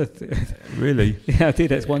chase her. Really? Yeah, I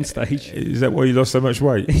did at one stage. Is that why you lost so much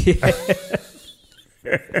weight?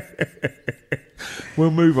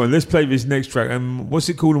 We'll move on. Let's play this next track. What's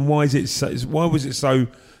it called, and why was it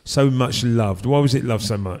so much loved? Why was it loved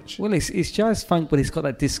so much? Well, it's jazz funk, but it's got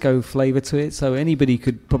that disco flavour to it, so anybody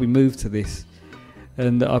could probably move to this.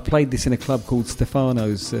 And I played this in a club called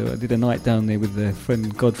Stefano's. I did a night down there with a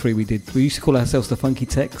friend Godfrey. We used to call ourselves the Funky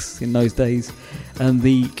Tex in those days. And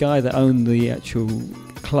the guy that owned the actual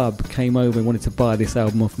club came over and wanted to buy this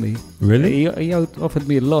album off me. Really? He offered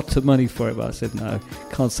me a lot of money for it, but I said no,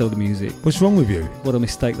 can't sell the music. What's wrong with you? What a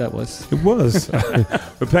mistake that was. It was.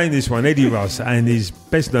 We're playing this one, Eddie Russ, and his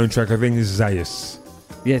best known track, I think, is Zayas.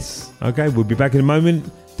 Yes. Okay, we'll be back in a moment.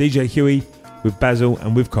 DJ Huey with Basil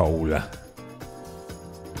and with Cole.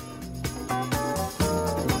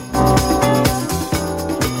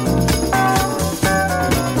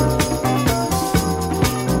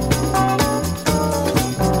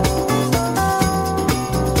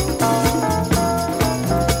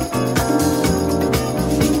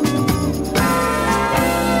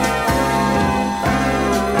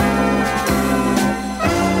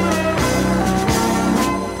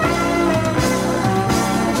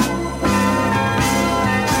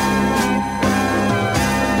 Thank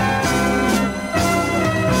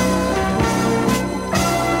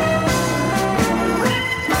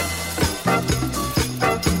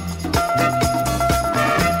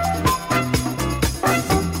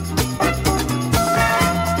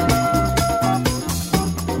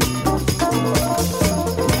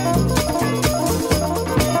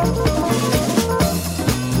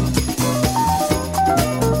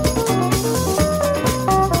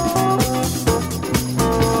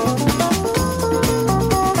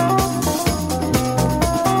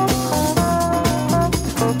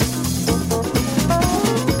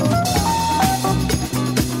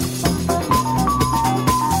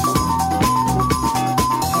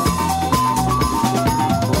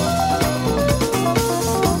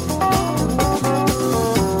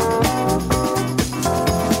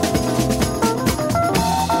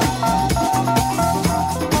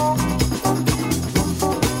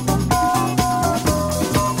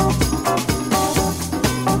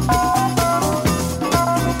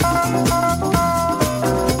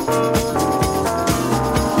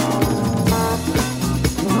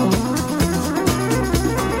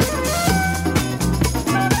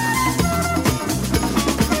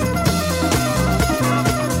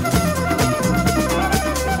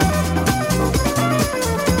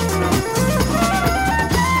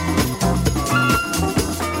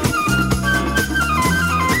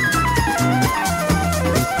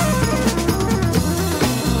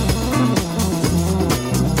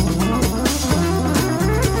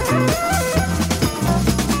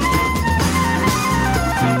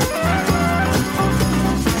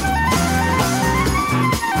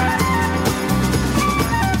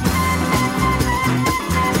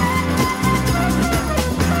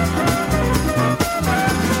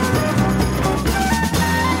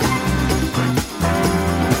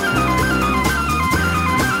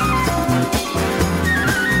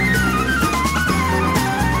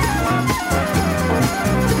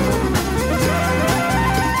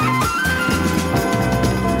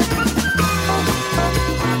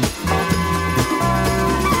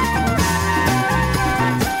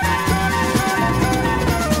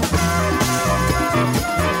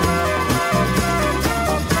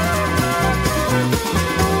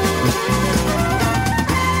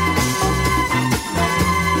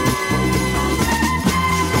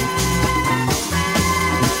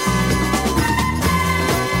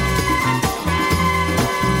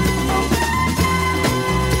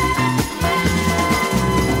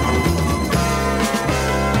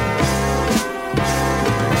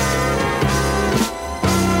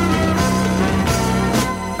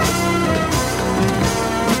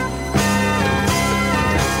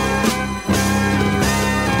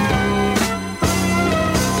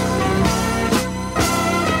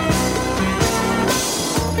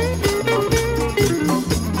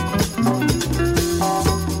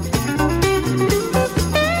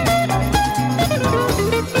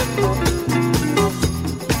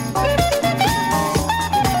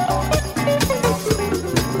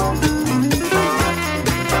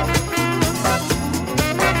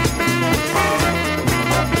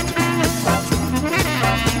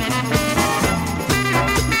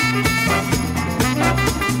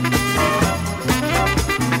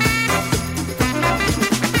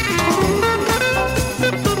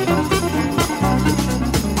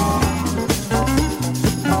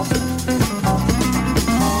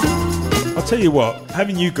Tell you what,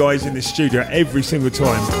 having you guys in the studio every single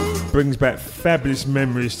time brings back fabulous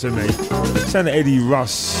memories to me. Sound of Eddie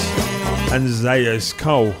Russ and Zayas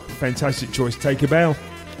Cole. Fantastic choice. Take a bow.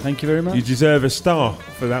 Thank you very much. You deserve a star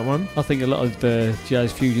for that one. I think a lot of the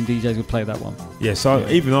jazz fusion DJs would play that one. Yes,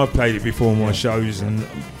 even I've played it before on my shows and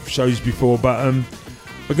shows before, but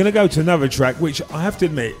we're going to go to another track, which I have to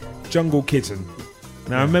admit, Jungle Kitten.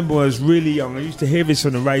 Now, I remember when I was really young, I used to hear this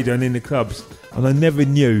on the radio and in the clubs, and I never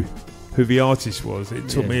knew who the artist was. It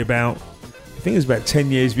took me about, I think it was about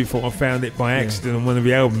 10 years before I found it by accident on one of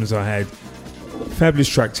the albums I had. Fabulous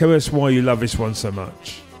track. Tell us why you love this one so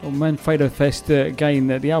much. Well, Manfredo Fest, again,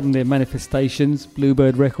 the album there, Manifestations,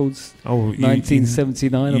 Bluebird Records,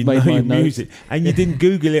 1979. I've made my music. notes. And you didn't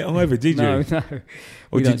Google it either, did you? No.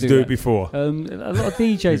 Or did you do it before? A lot of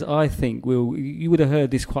DJs, I think, you would have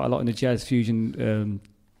heard this quite a lot in the jazz fusion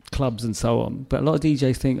clubs and so on. But a lot of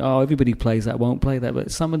DJs think, everybody plays that, won't play that.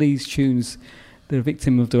 But some of these tunes, they're a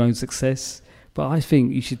victim of their own success. But I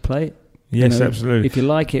think you should play it. Yes, absolutely. If you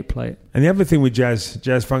like it, play it. And the other thing with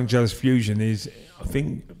jazz funk, jazz fusion is, I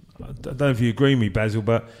think, I don't know if you agree with me, Basil,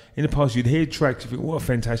 but in the past you'd hear tracks, you think, what a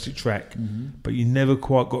fantastic track, but you never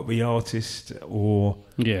quite got the artist or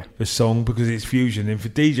the song because it's fusion. And if a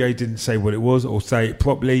DJ didn't say what it was or say it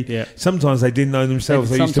properly, sometimes they didn't know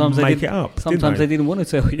themselves. They used to make it up. Sometimes they didn't want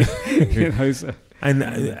to tell you. So. And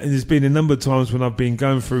there's been a number of times when I've been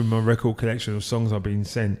going through my record collection of songs I've been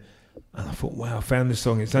sent, and I thought, wow, I found this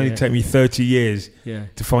song. It's only taken me 30 years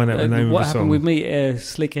to find out the name of the song. What happened with me,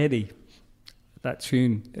 Slick Eddie, that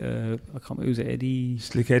tune, I can't remember, was it Eddie?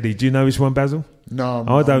 Slick Eddie. Do you know this one, Basil? No.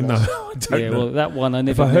 I don't know. I don't know. Well, that one I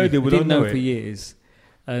never if I heard it, would didn't I know know it? for years.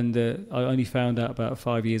 And I only found out about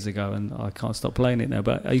 5 years ago, and I can't stop playing it now.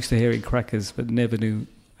 But I used to hear it in crackers, but never knew.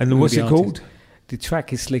 And what's it called? The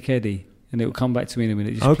track is Slick Eddie, and it will come back to me in a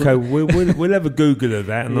minute. Okay, we'll have a Google of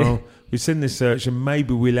that, and we'll send the search, and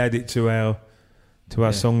maybe we'll add it to our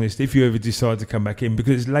song list if you ever decide to come back in,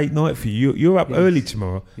 because it's late night for you. You're up early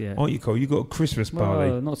tomorrow, aren't you, Cole? You got a Christmas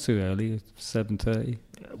party. Well, not too early, 7:30.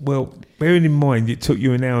 Well, bearing in mind it took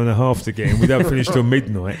you an hour and a half to get in, we don't finish till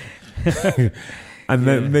midnight. And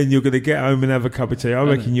then you're going to get home and have a cup of tea. I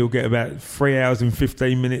reckon you'll get about 3 hours and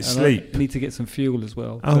 15 minutes sleep. I need to get some fuel as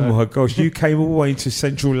well. Oh my gosh, you came all the way into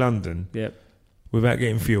central London without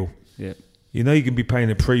getting fuel. Yep. You know you can be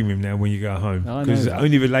paying a premium now when you go home, because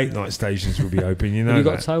only the late night stations will be open. You know. Have you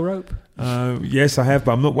got a tow rope? Yes, I have,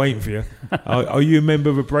 but I'm not waiting for you. Are you a member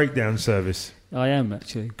of a breakdown service? I am,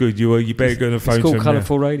 actually. Good. You better go on the phone. It's called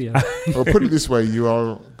Colourful Radio. Well, put it this way: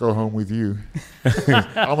 I'll go home with you.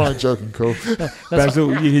 I'm only joking, Cole.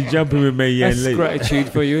 Basil, you can jump in with me. That's gratitude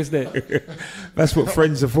for you, isn't it? That's what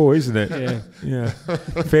friends are for, isn't it? Yeah.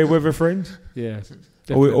 Fair weather friend. Yeah.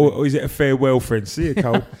 Or is it a farewell friend? See you,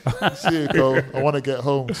 Cole. See you, Cole. I want to get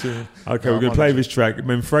home soon. Okay, we're going to play this track,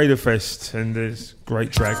 Manfredo Fest, and this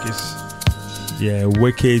great track is,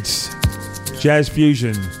 wicked jazz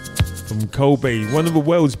fusion from Colby, one of the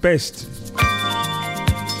world's best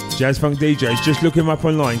jazz funk DJs. Just look him up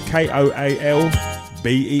online, Koalbee,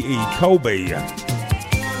 Colby.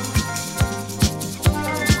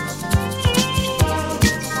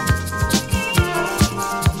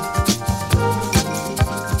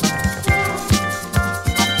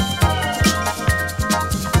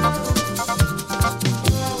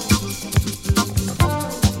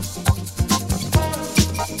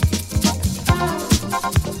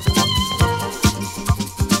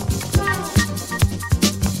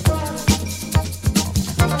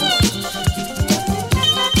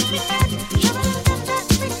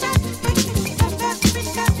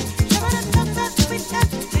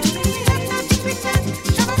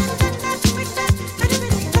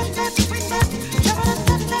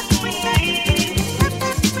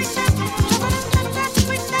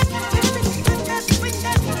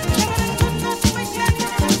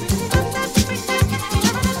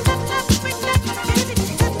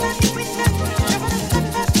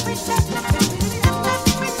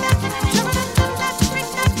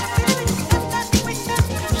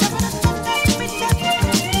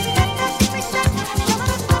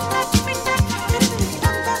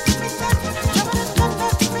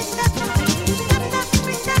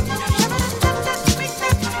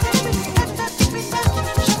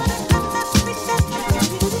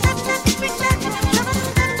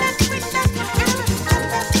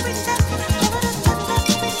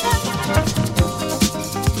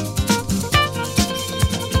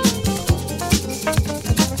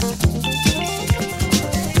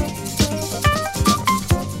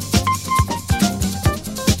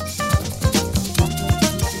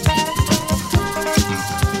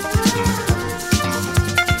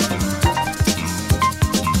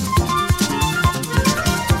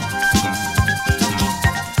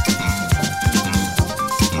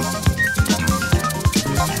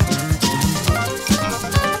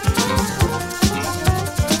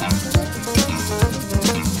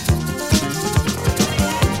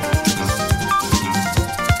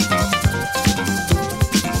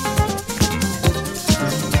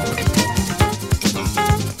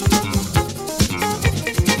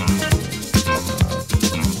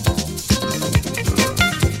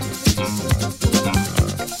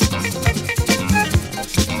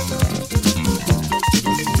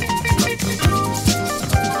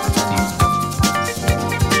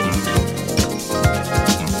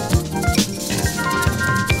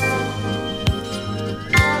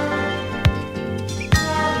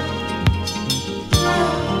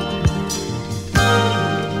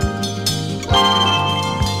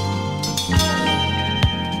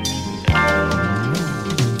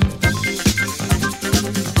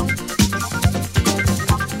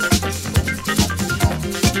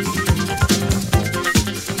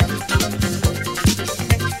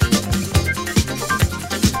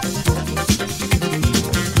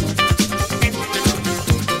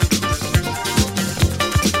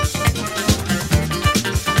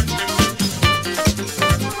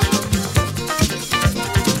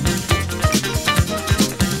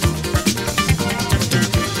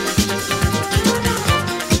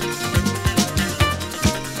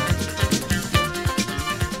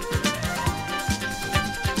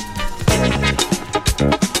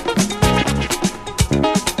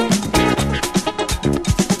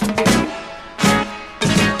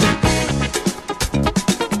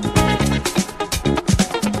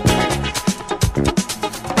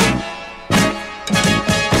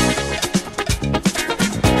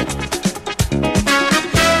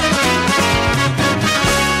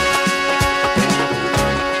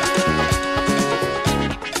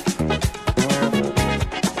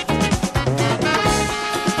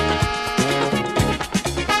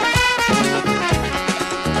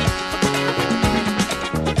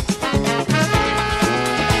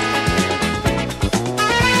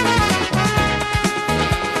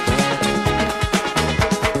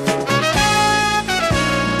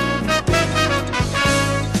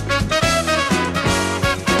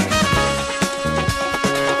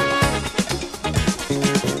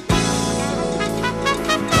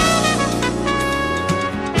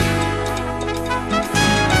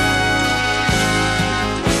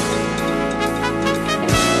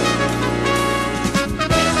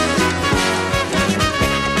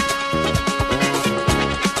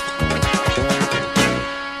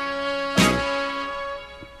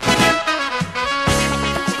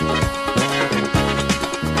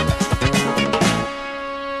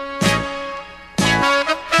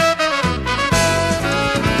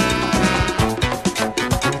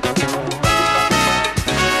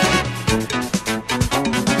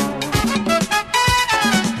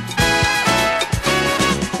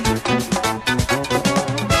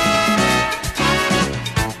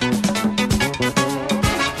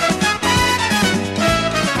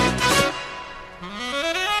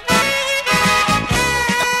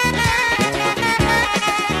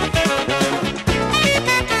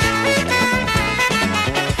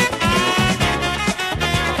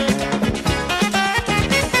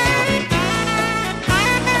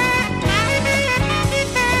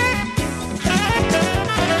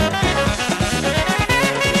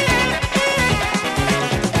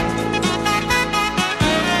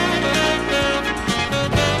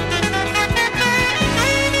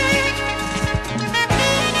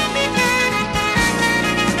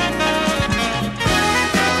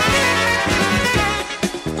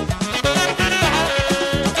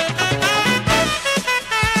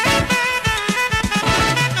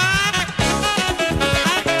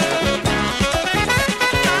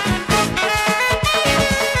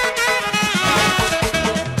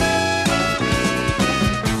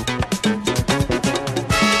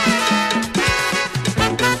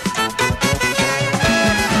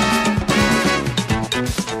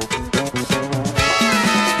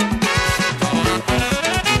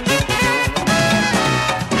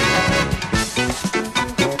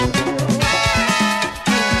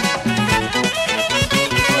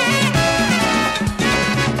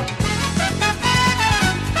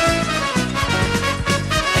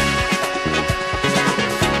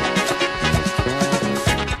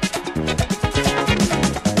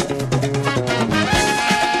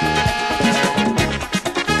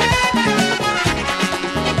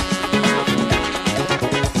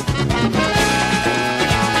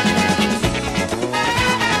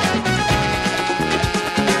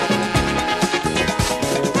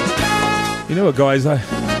 You know what, guys?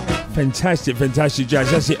 Fantastic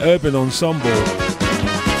jazz. That's the Urban Ensemble.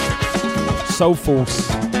 Soul Force.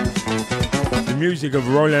 The music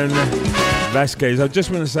of Roland Vasquez. I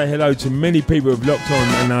just want to say hello to many people who've locked on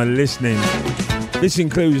and are listening. This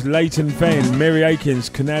includes Leighton Fenn, Mary Akins,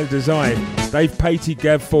 Canal Desai, Dave Patey,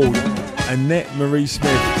 Gav Ford, Annette Marie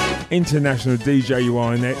Smith, international DJ you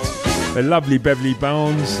are, Annette, the lovely Beverly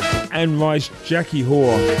Barnes, Anne Rice, Jackie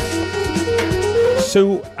Hoare,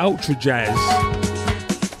 Sue Ultra Jazz,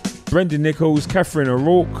 Brendan Nichols, Catherine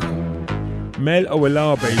O'Rourke, Mel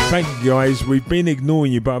Owalabi. Thank you guys. We've been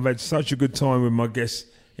ignoring you, but I've had such a good time with my guests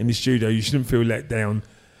in the studio. You shouldn't feel let down.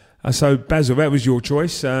 So Basil, that was your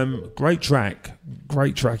choice. Great track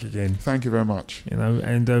again. Thank you very much. You know,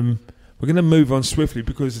 and we're going to move on swiftly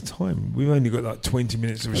because of time. We've only got like 20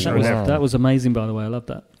 minutes of a show left. That was amazing, by the way. I love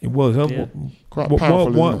that. It was. Yeah. Quite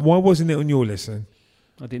powerful, why wasn't it on your list then?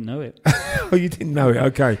 I didn't know it. Oh, you didn't know it?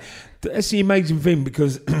 Okay. That's the amazing thing,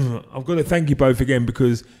 because I've got to thank you both again,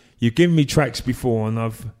 because you've given me tracks before and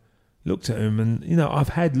I've looked at them, and, you know, I've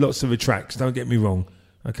had lots of the tracks, don't get me wrong,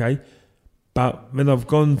 okay? But when I've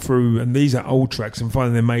gone through, and these are old tracks, and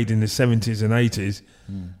finally they're made in the 70s and 80s,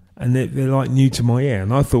 and they're like new to my ear.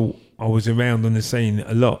 And I thought I was around on the scene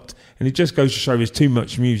a lot. And it just goes to show there's too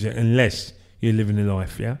much music unless you're living a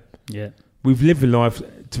life, yeah? Yeah. We've lived a life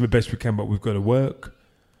to the best we can, but we've got to work,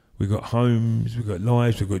 we've got homes, we've got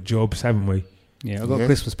lives, we've got jobs, haven't we? Yeah, I've got a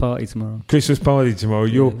Christmas party tomorrow. Christmas party tomorrow.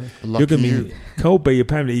 You're going to be... Colby,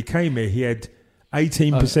 apparently, he came here, he had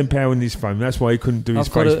 18% power in his phone. That's why he couldn't do his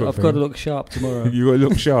Facebook I've got to look sharp tomorrow. You've got to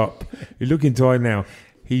look sharp. You're looking tired now.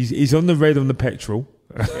 He's on the red on the petrol.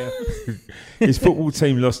 His football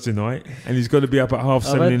team lost tonight, and he's got to be up at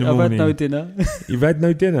 7:30 in the morning. I've had no dinner. You've had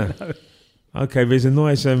no dinner? No. Okay, there's a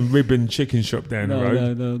nice ribbon chicken shop down the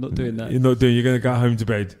road. No, not doing that. You're not doing. You're going to go home to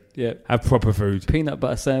bed. Yeah. Have proper food. Peanut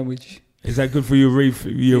butter sandwich. Is that good for your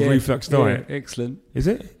reflux diet? Yeah, excellent. Is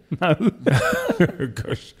it? No.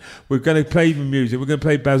 Gosh. We're going to play the music. We're going to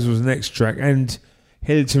play Basil's next track and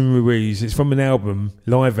Hilton Ruiz. It's from an album,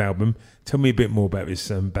 live album. Tell me a bit more about this,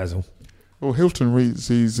 Basil. Well, Hilton Ruiz,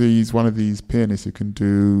 he's one of these pianists who can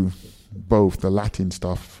do both the Latin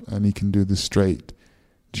stuff and he can do the straight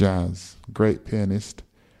jazz. Great pianist.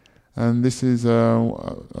 And this is, I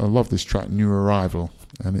love this track, New Arrival.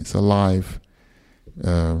 And it's a live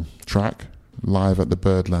track. Live at the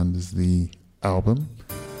Birdland is the album.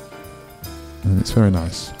 And it's very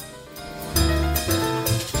nice.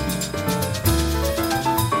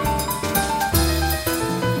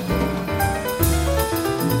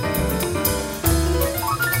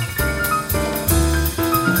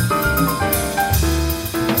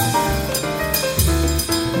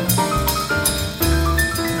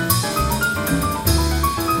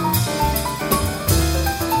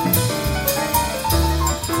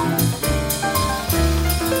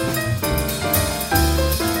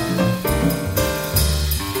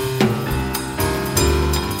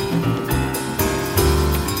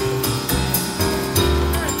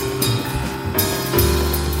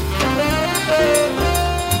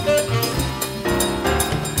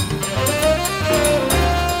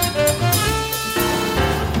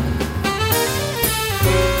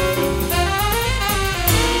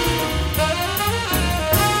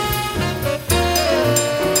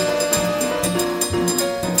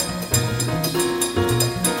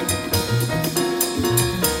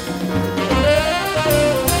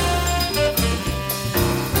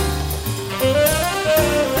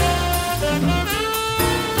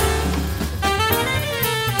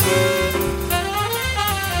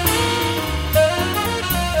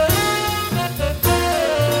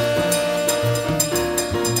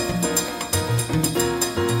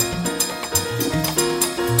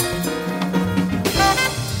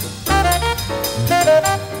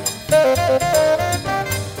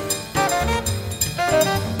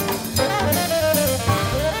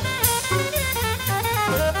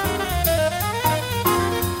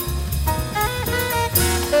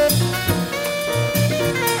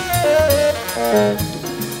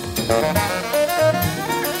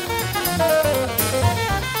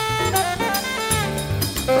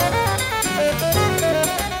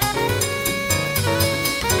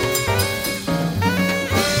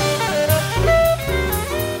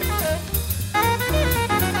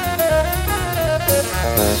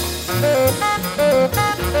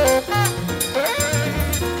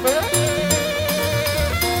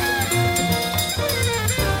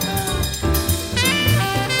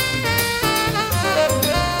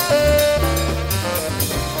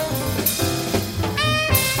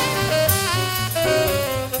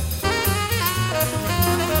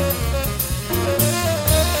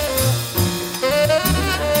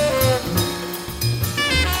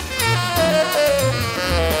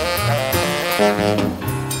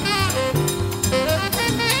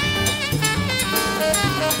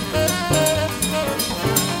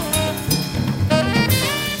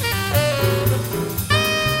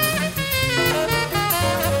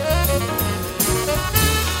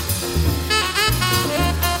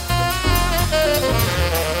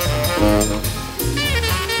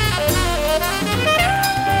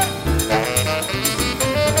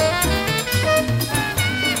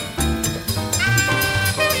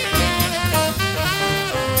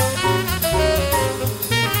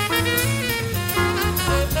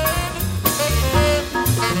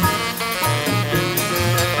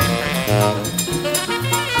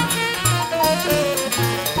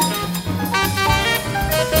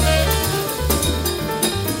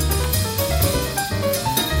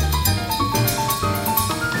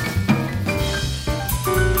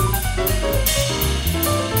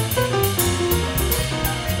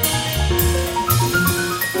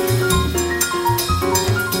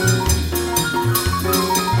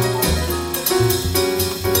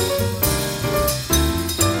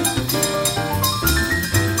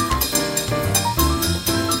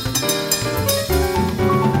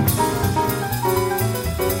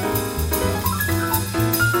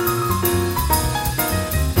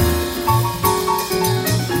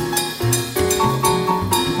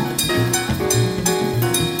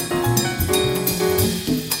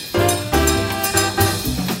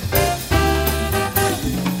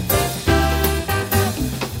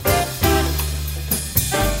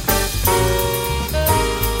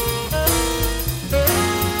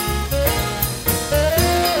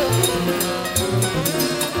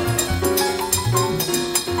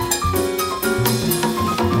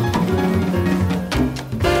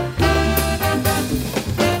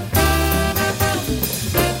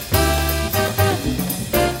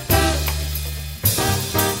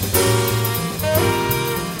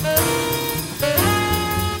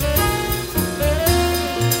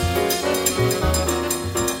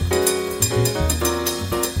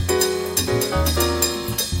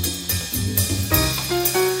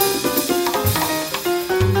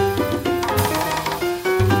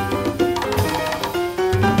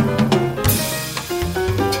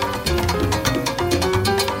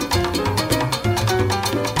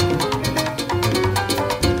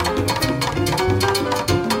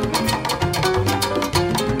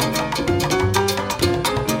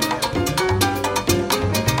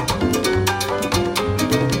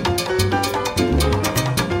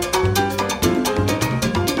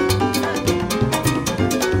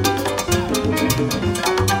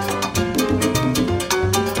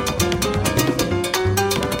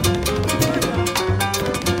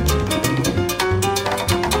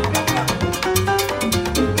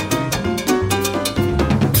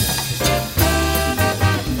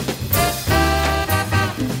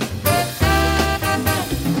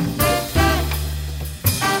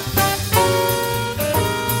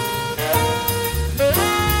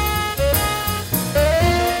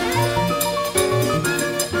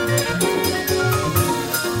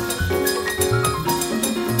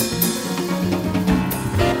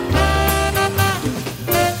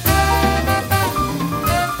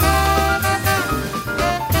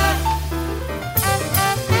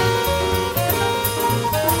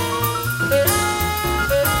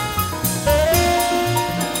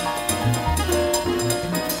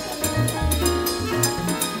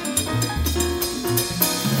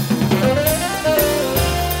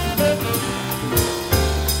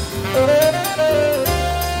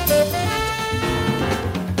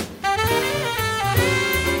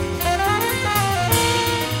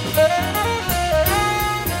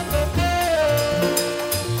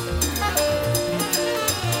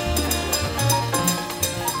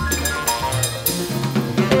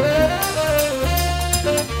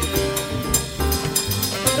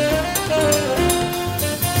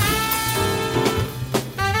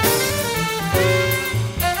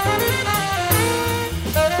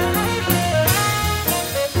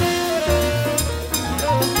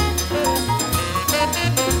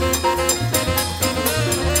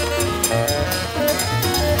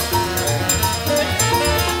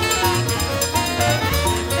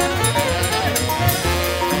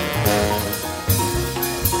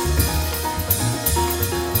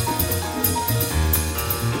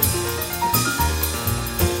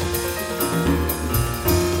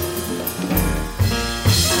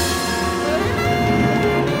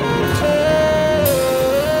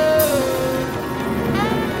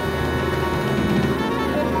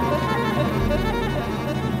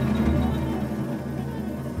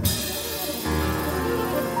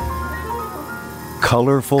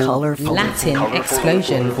 Colorful Latin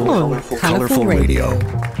explosion on Colourful Radio.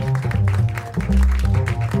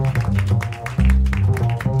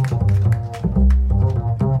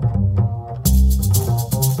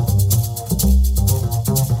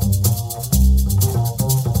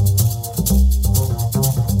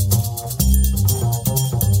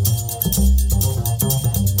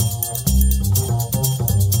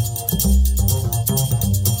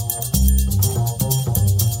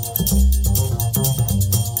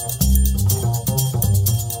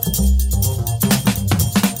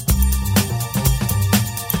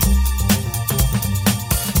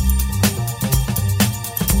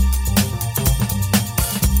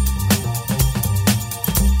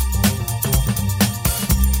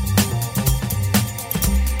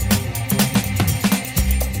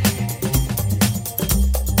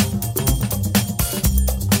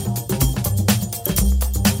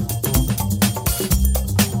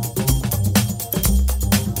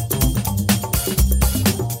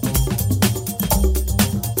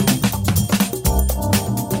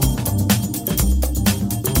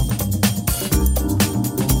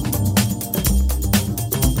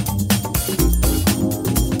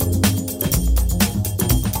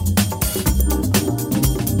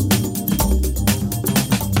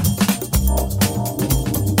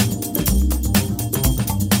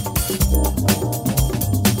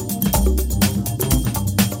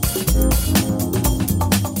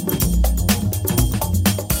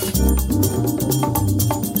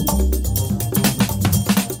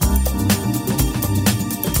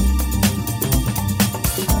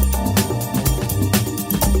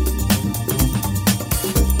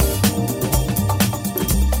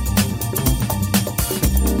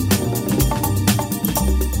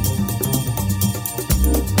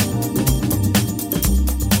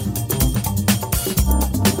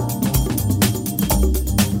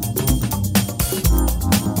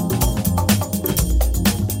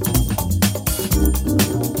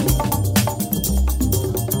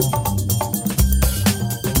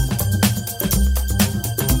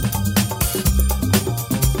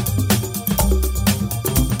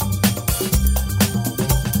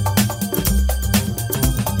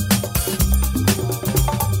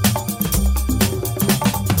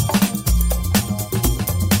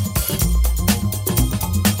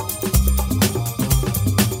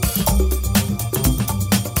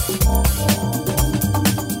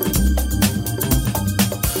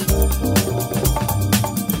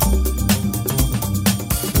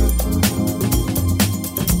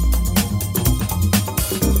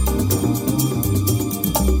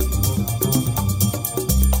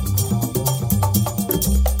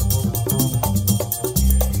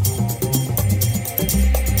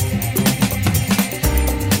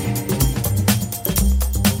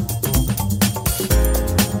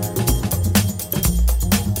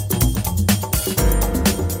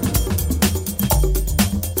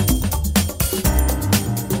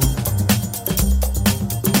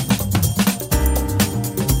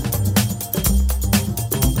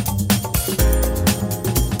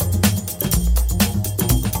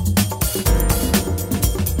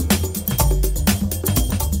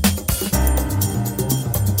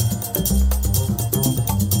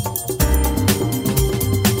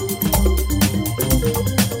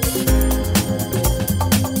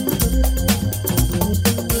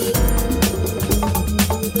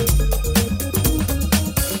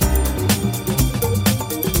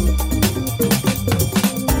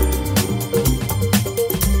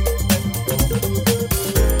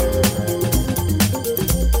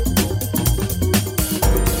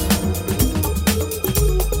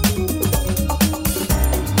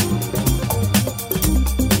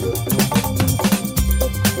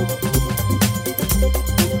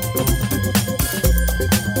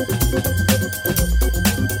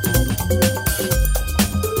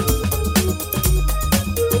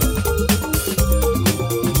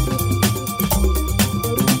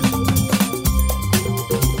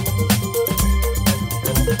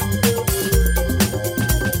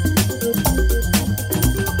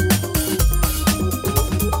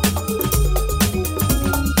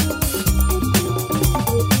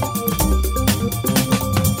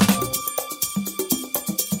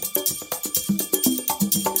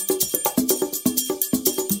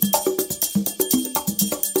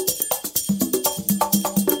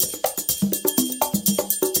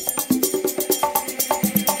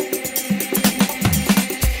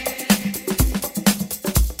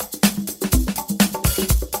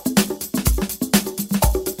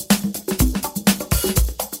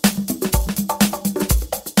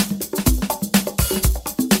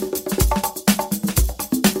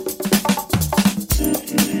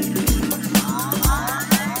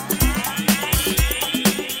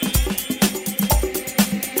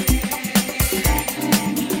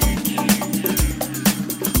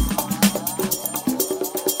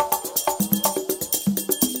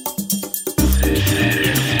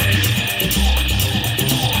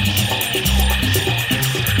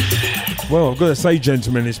 Well, I've got to say,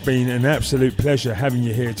 gentlemen, it's been an absolute pleasure having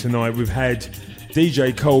you here tonight. We've had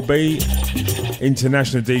DJ Cole B,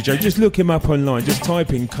 international DJ. Just look him up online. Just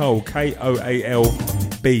type in Cole,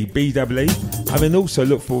 Koalb, B-double-E. And then also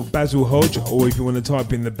look for Basil Hodge, or if you want to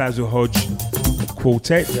type in the Basil Hodge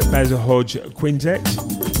Quartet, the Basil Hodge Quintet.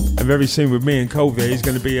 And very soon with me and Cole there is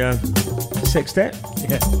going to be a sextet,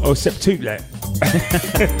 or septuplet.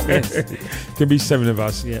 Can be 7 of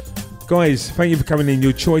us. Yeah. Guys, thank you for coming in.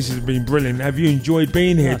 Your choices have been brilliant. Have you enjoyed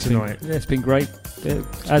being here tonight? It's been great,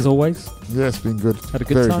 as always. Yeah, it's been good. Had a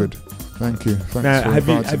good Very time. good. Thank you. Thanks Now, for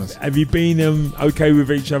inviting us. have you been okay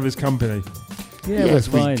with each other's company? Yeah, Yes,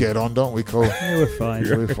 we're we fine. get on, don't we, Cole? Yeah, we're fine.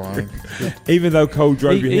 We're fine. Even though Cole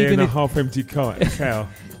drove you here in even a if- half-empty cow.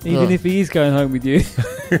 Even Yeah. if he is going home with you.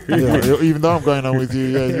 Yeah, even though I'm going on with you,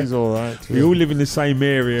 yeah, he's all right. We all live in the same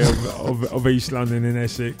area of East London in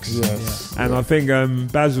Essex. Yes. And I think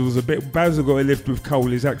Basil got a lift with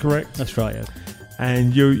Cole, is that correct? That's right, yeah.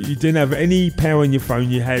 And you didn't have any power on your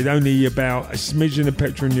phone, you had only about a smidgen of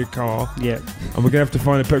petrol in your car. Yeah. And we're going to have to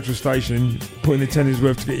find a petrol station, put in a tenner's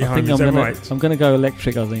worth to get you I home, think is that right? I'm going to go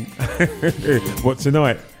electric, I think. What,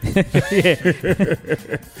 tonight? Yeah.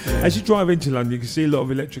 As you drive into London, you can see a lot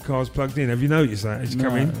of electric cars plugged in. Have you noticed that as you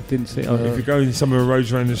come No, in? didn't see. If you go in some of the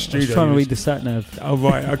roads around the I was studio. trying to read the sat nav. Oh,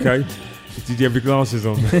 right, okay. Did you have your glasses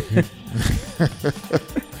on?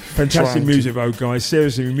 Fantastic Trying music, though, guys.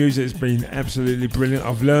 Seriously, the music has been absolutely brilliant.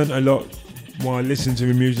 I've learned a lot while listening to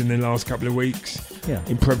the music in the last couple of weeks Yeah.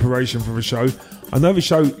 in preparation for the show. I know the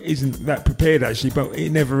show isn't that prepared, actually, but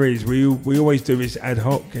it never is. We always do this ad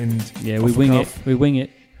hoc and Yeah, off we the wing cuff. it. We wing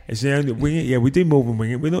it. It's the only wing it. Yeah, we do more than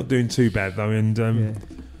wing it. We're not doing too bad, though. And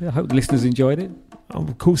Yeah. I hope the listeners enjoyed it.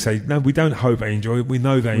 of course, we don't hope they enjoy it. We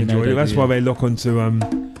know they We know enjoy they it. That's do, why yeah. they lock onto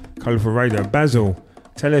Colourful Radio. Basil,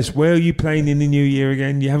 tell us, where are you playing in the new year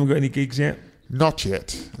again? You haven't got any gigs yet? Not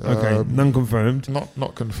yet. Okay, none confirmed.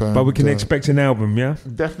 Not confirmed. But we can expect an album, yeah?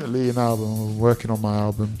 Definitely an album. I'm working on my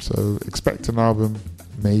album, so expect an album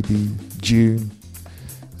maybe June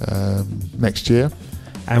next year.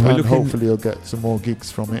 And we're And looking, hopefully I'll get some more gigs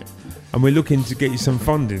from it. and we're looking to get you some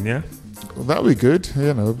funding, yeah? Well, that'd be good,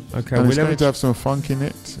 you know. Okay, And we'll it's have going a- to have some funk in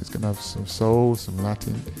it. It's going to have some soul, some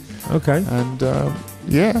Latin, Okay. and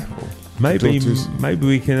yeah. Maybe daughters.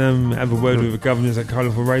 we can have a word with the governors at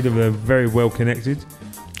Colourful Radio. They're very well connected.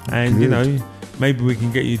 And, you Good. know, maybe we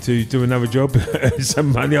can get you to do another job,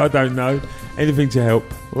 some money, I don't know. Anything to help.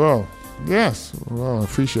 Well, yes. Well, I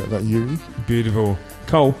appreciate that, Yuri. Beautiful.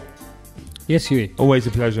 Cole, Yes, Huey. always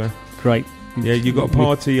a pleasure. Great. Yeah, you got a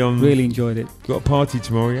party on. Really enjoyed it. Got a party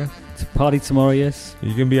tomorrow, yeah? It's a party tomorrow, yes.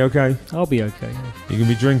 You're going to be okay? I'll be okay. You're going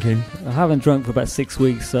to be drinking? I haven't drunk for about 6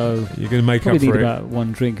 weeks, so You're going to make probably up need for it? about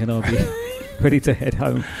one drink and I'll be ready to head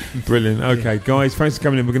home. Brilliant. Okay, guys, thanks for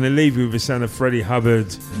coming in. We're going to leave you with the sound of Freddie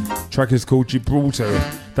Hubbard. Track is called Gibraltar.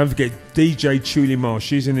 Don't forget DJ Julie Marsh.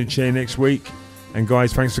 She's in the chair next week. And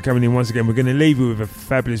guys, thanks for coming in once again. We're going to leave you with a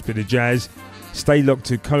fabulous bit of jazz. Stay locked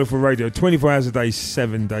to Colourful Radio 24 hours a day,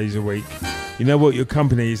 7 days a week. You know what? Your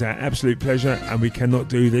company is our absolute pleasure, and we cannot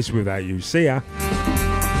do this without you. See ya.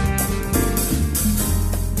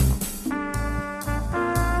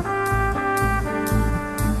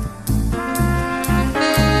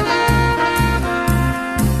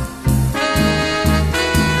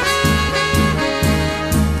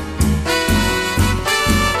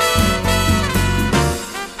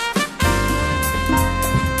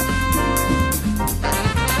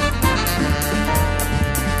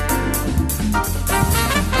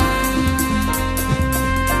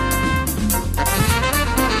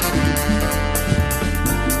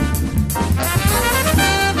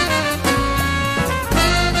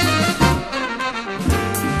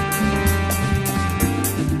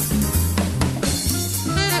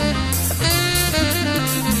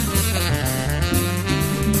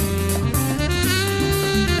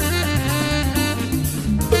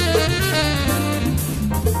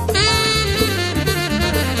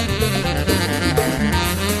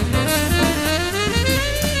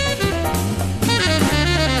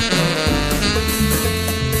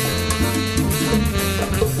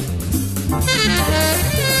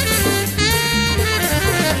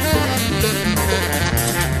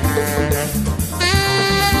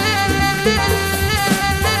 Thank you.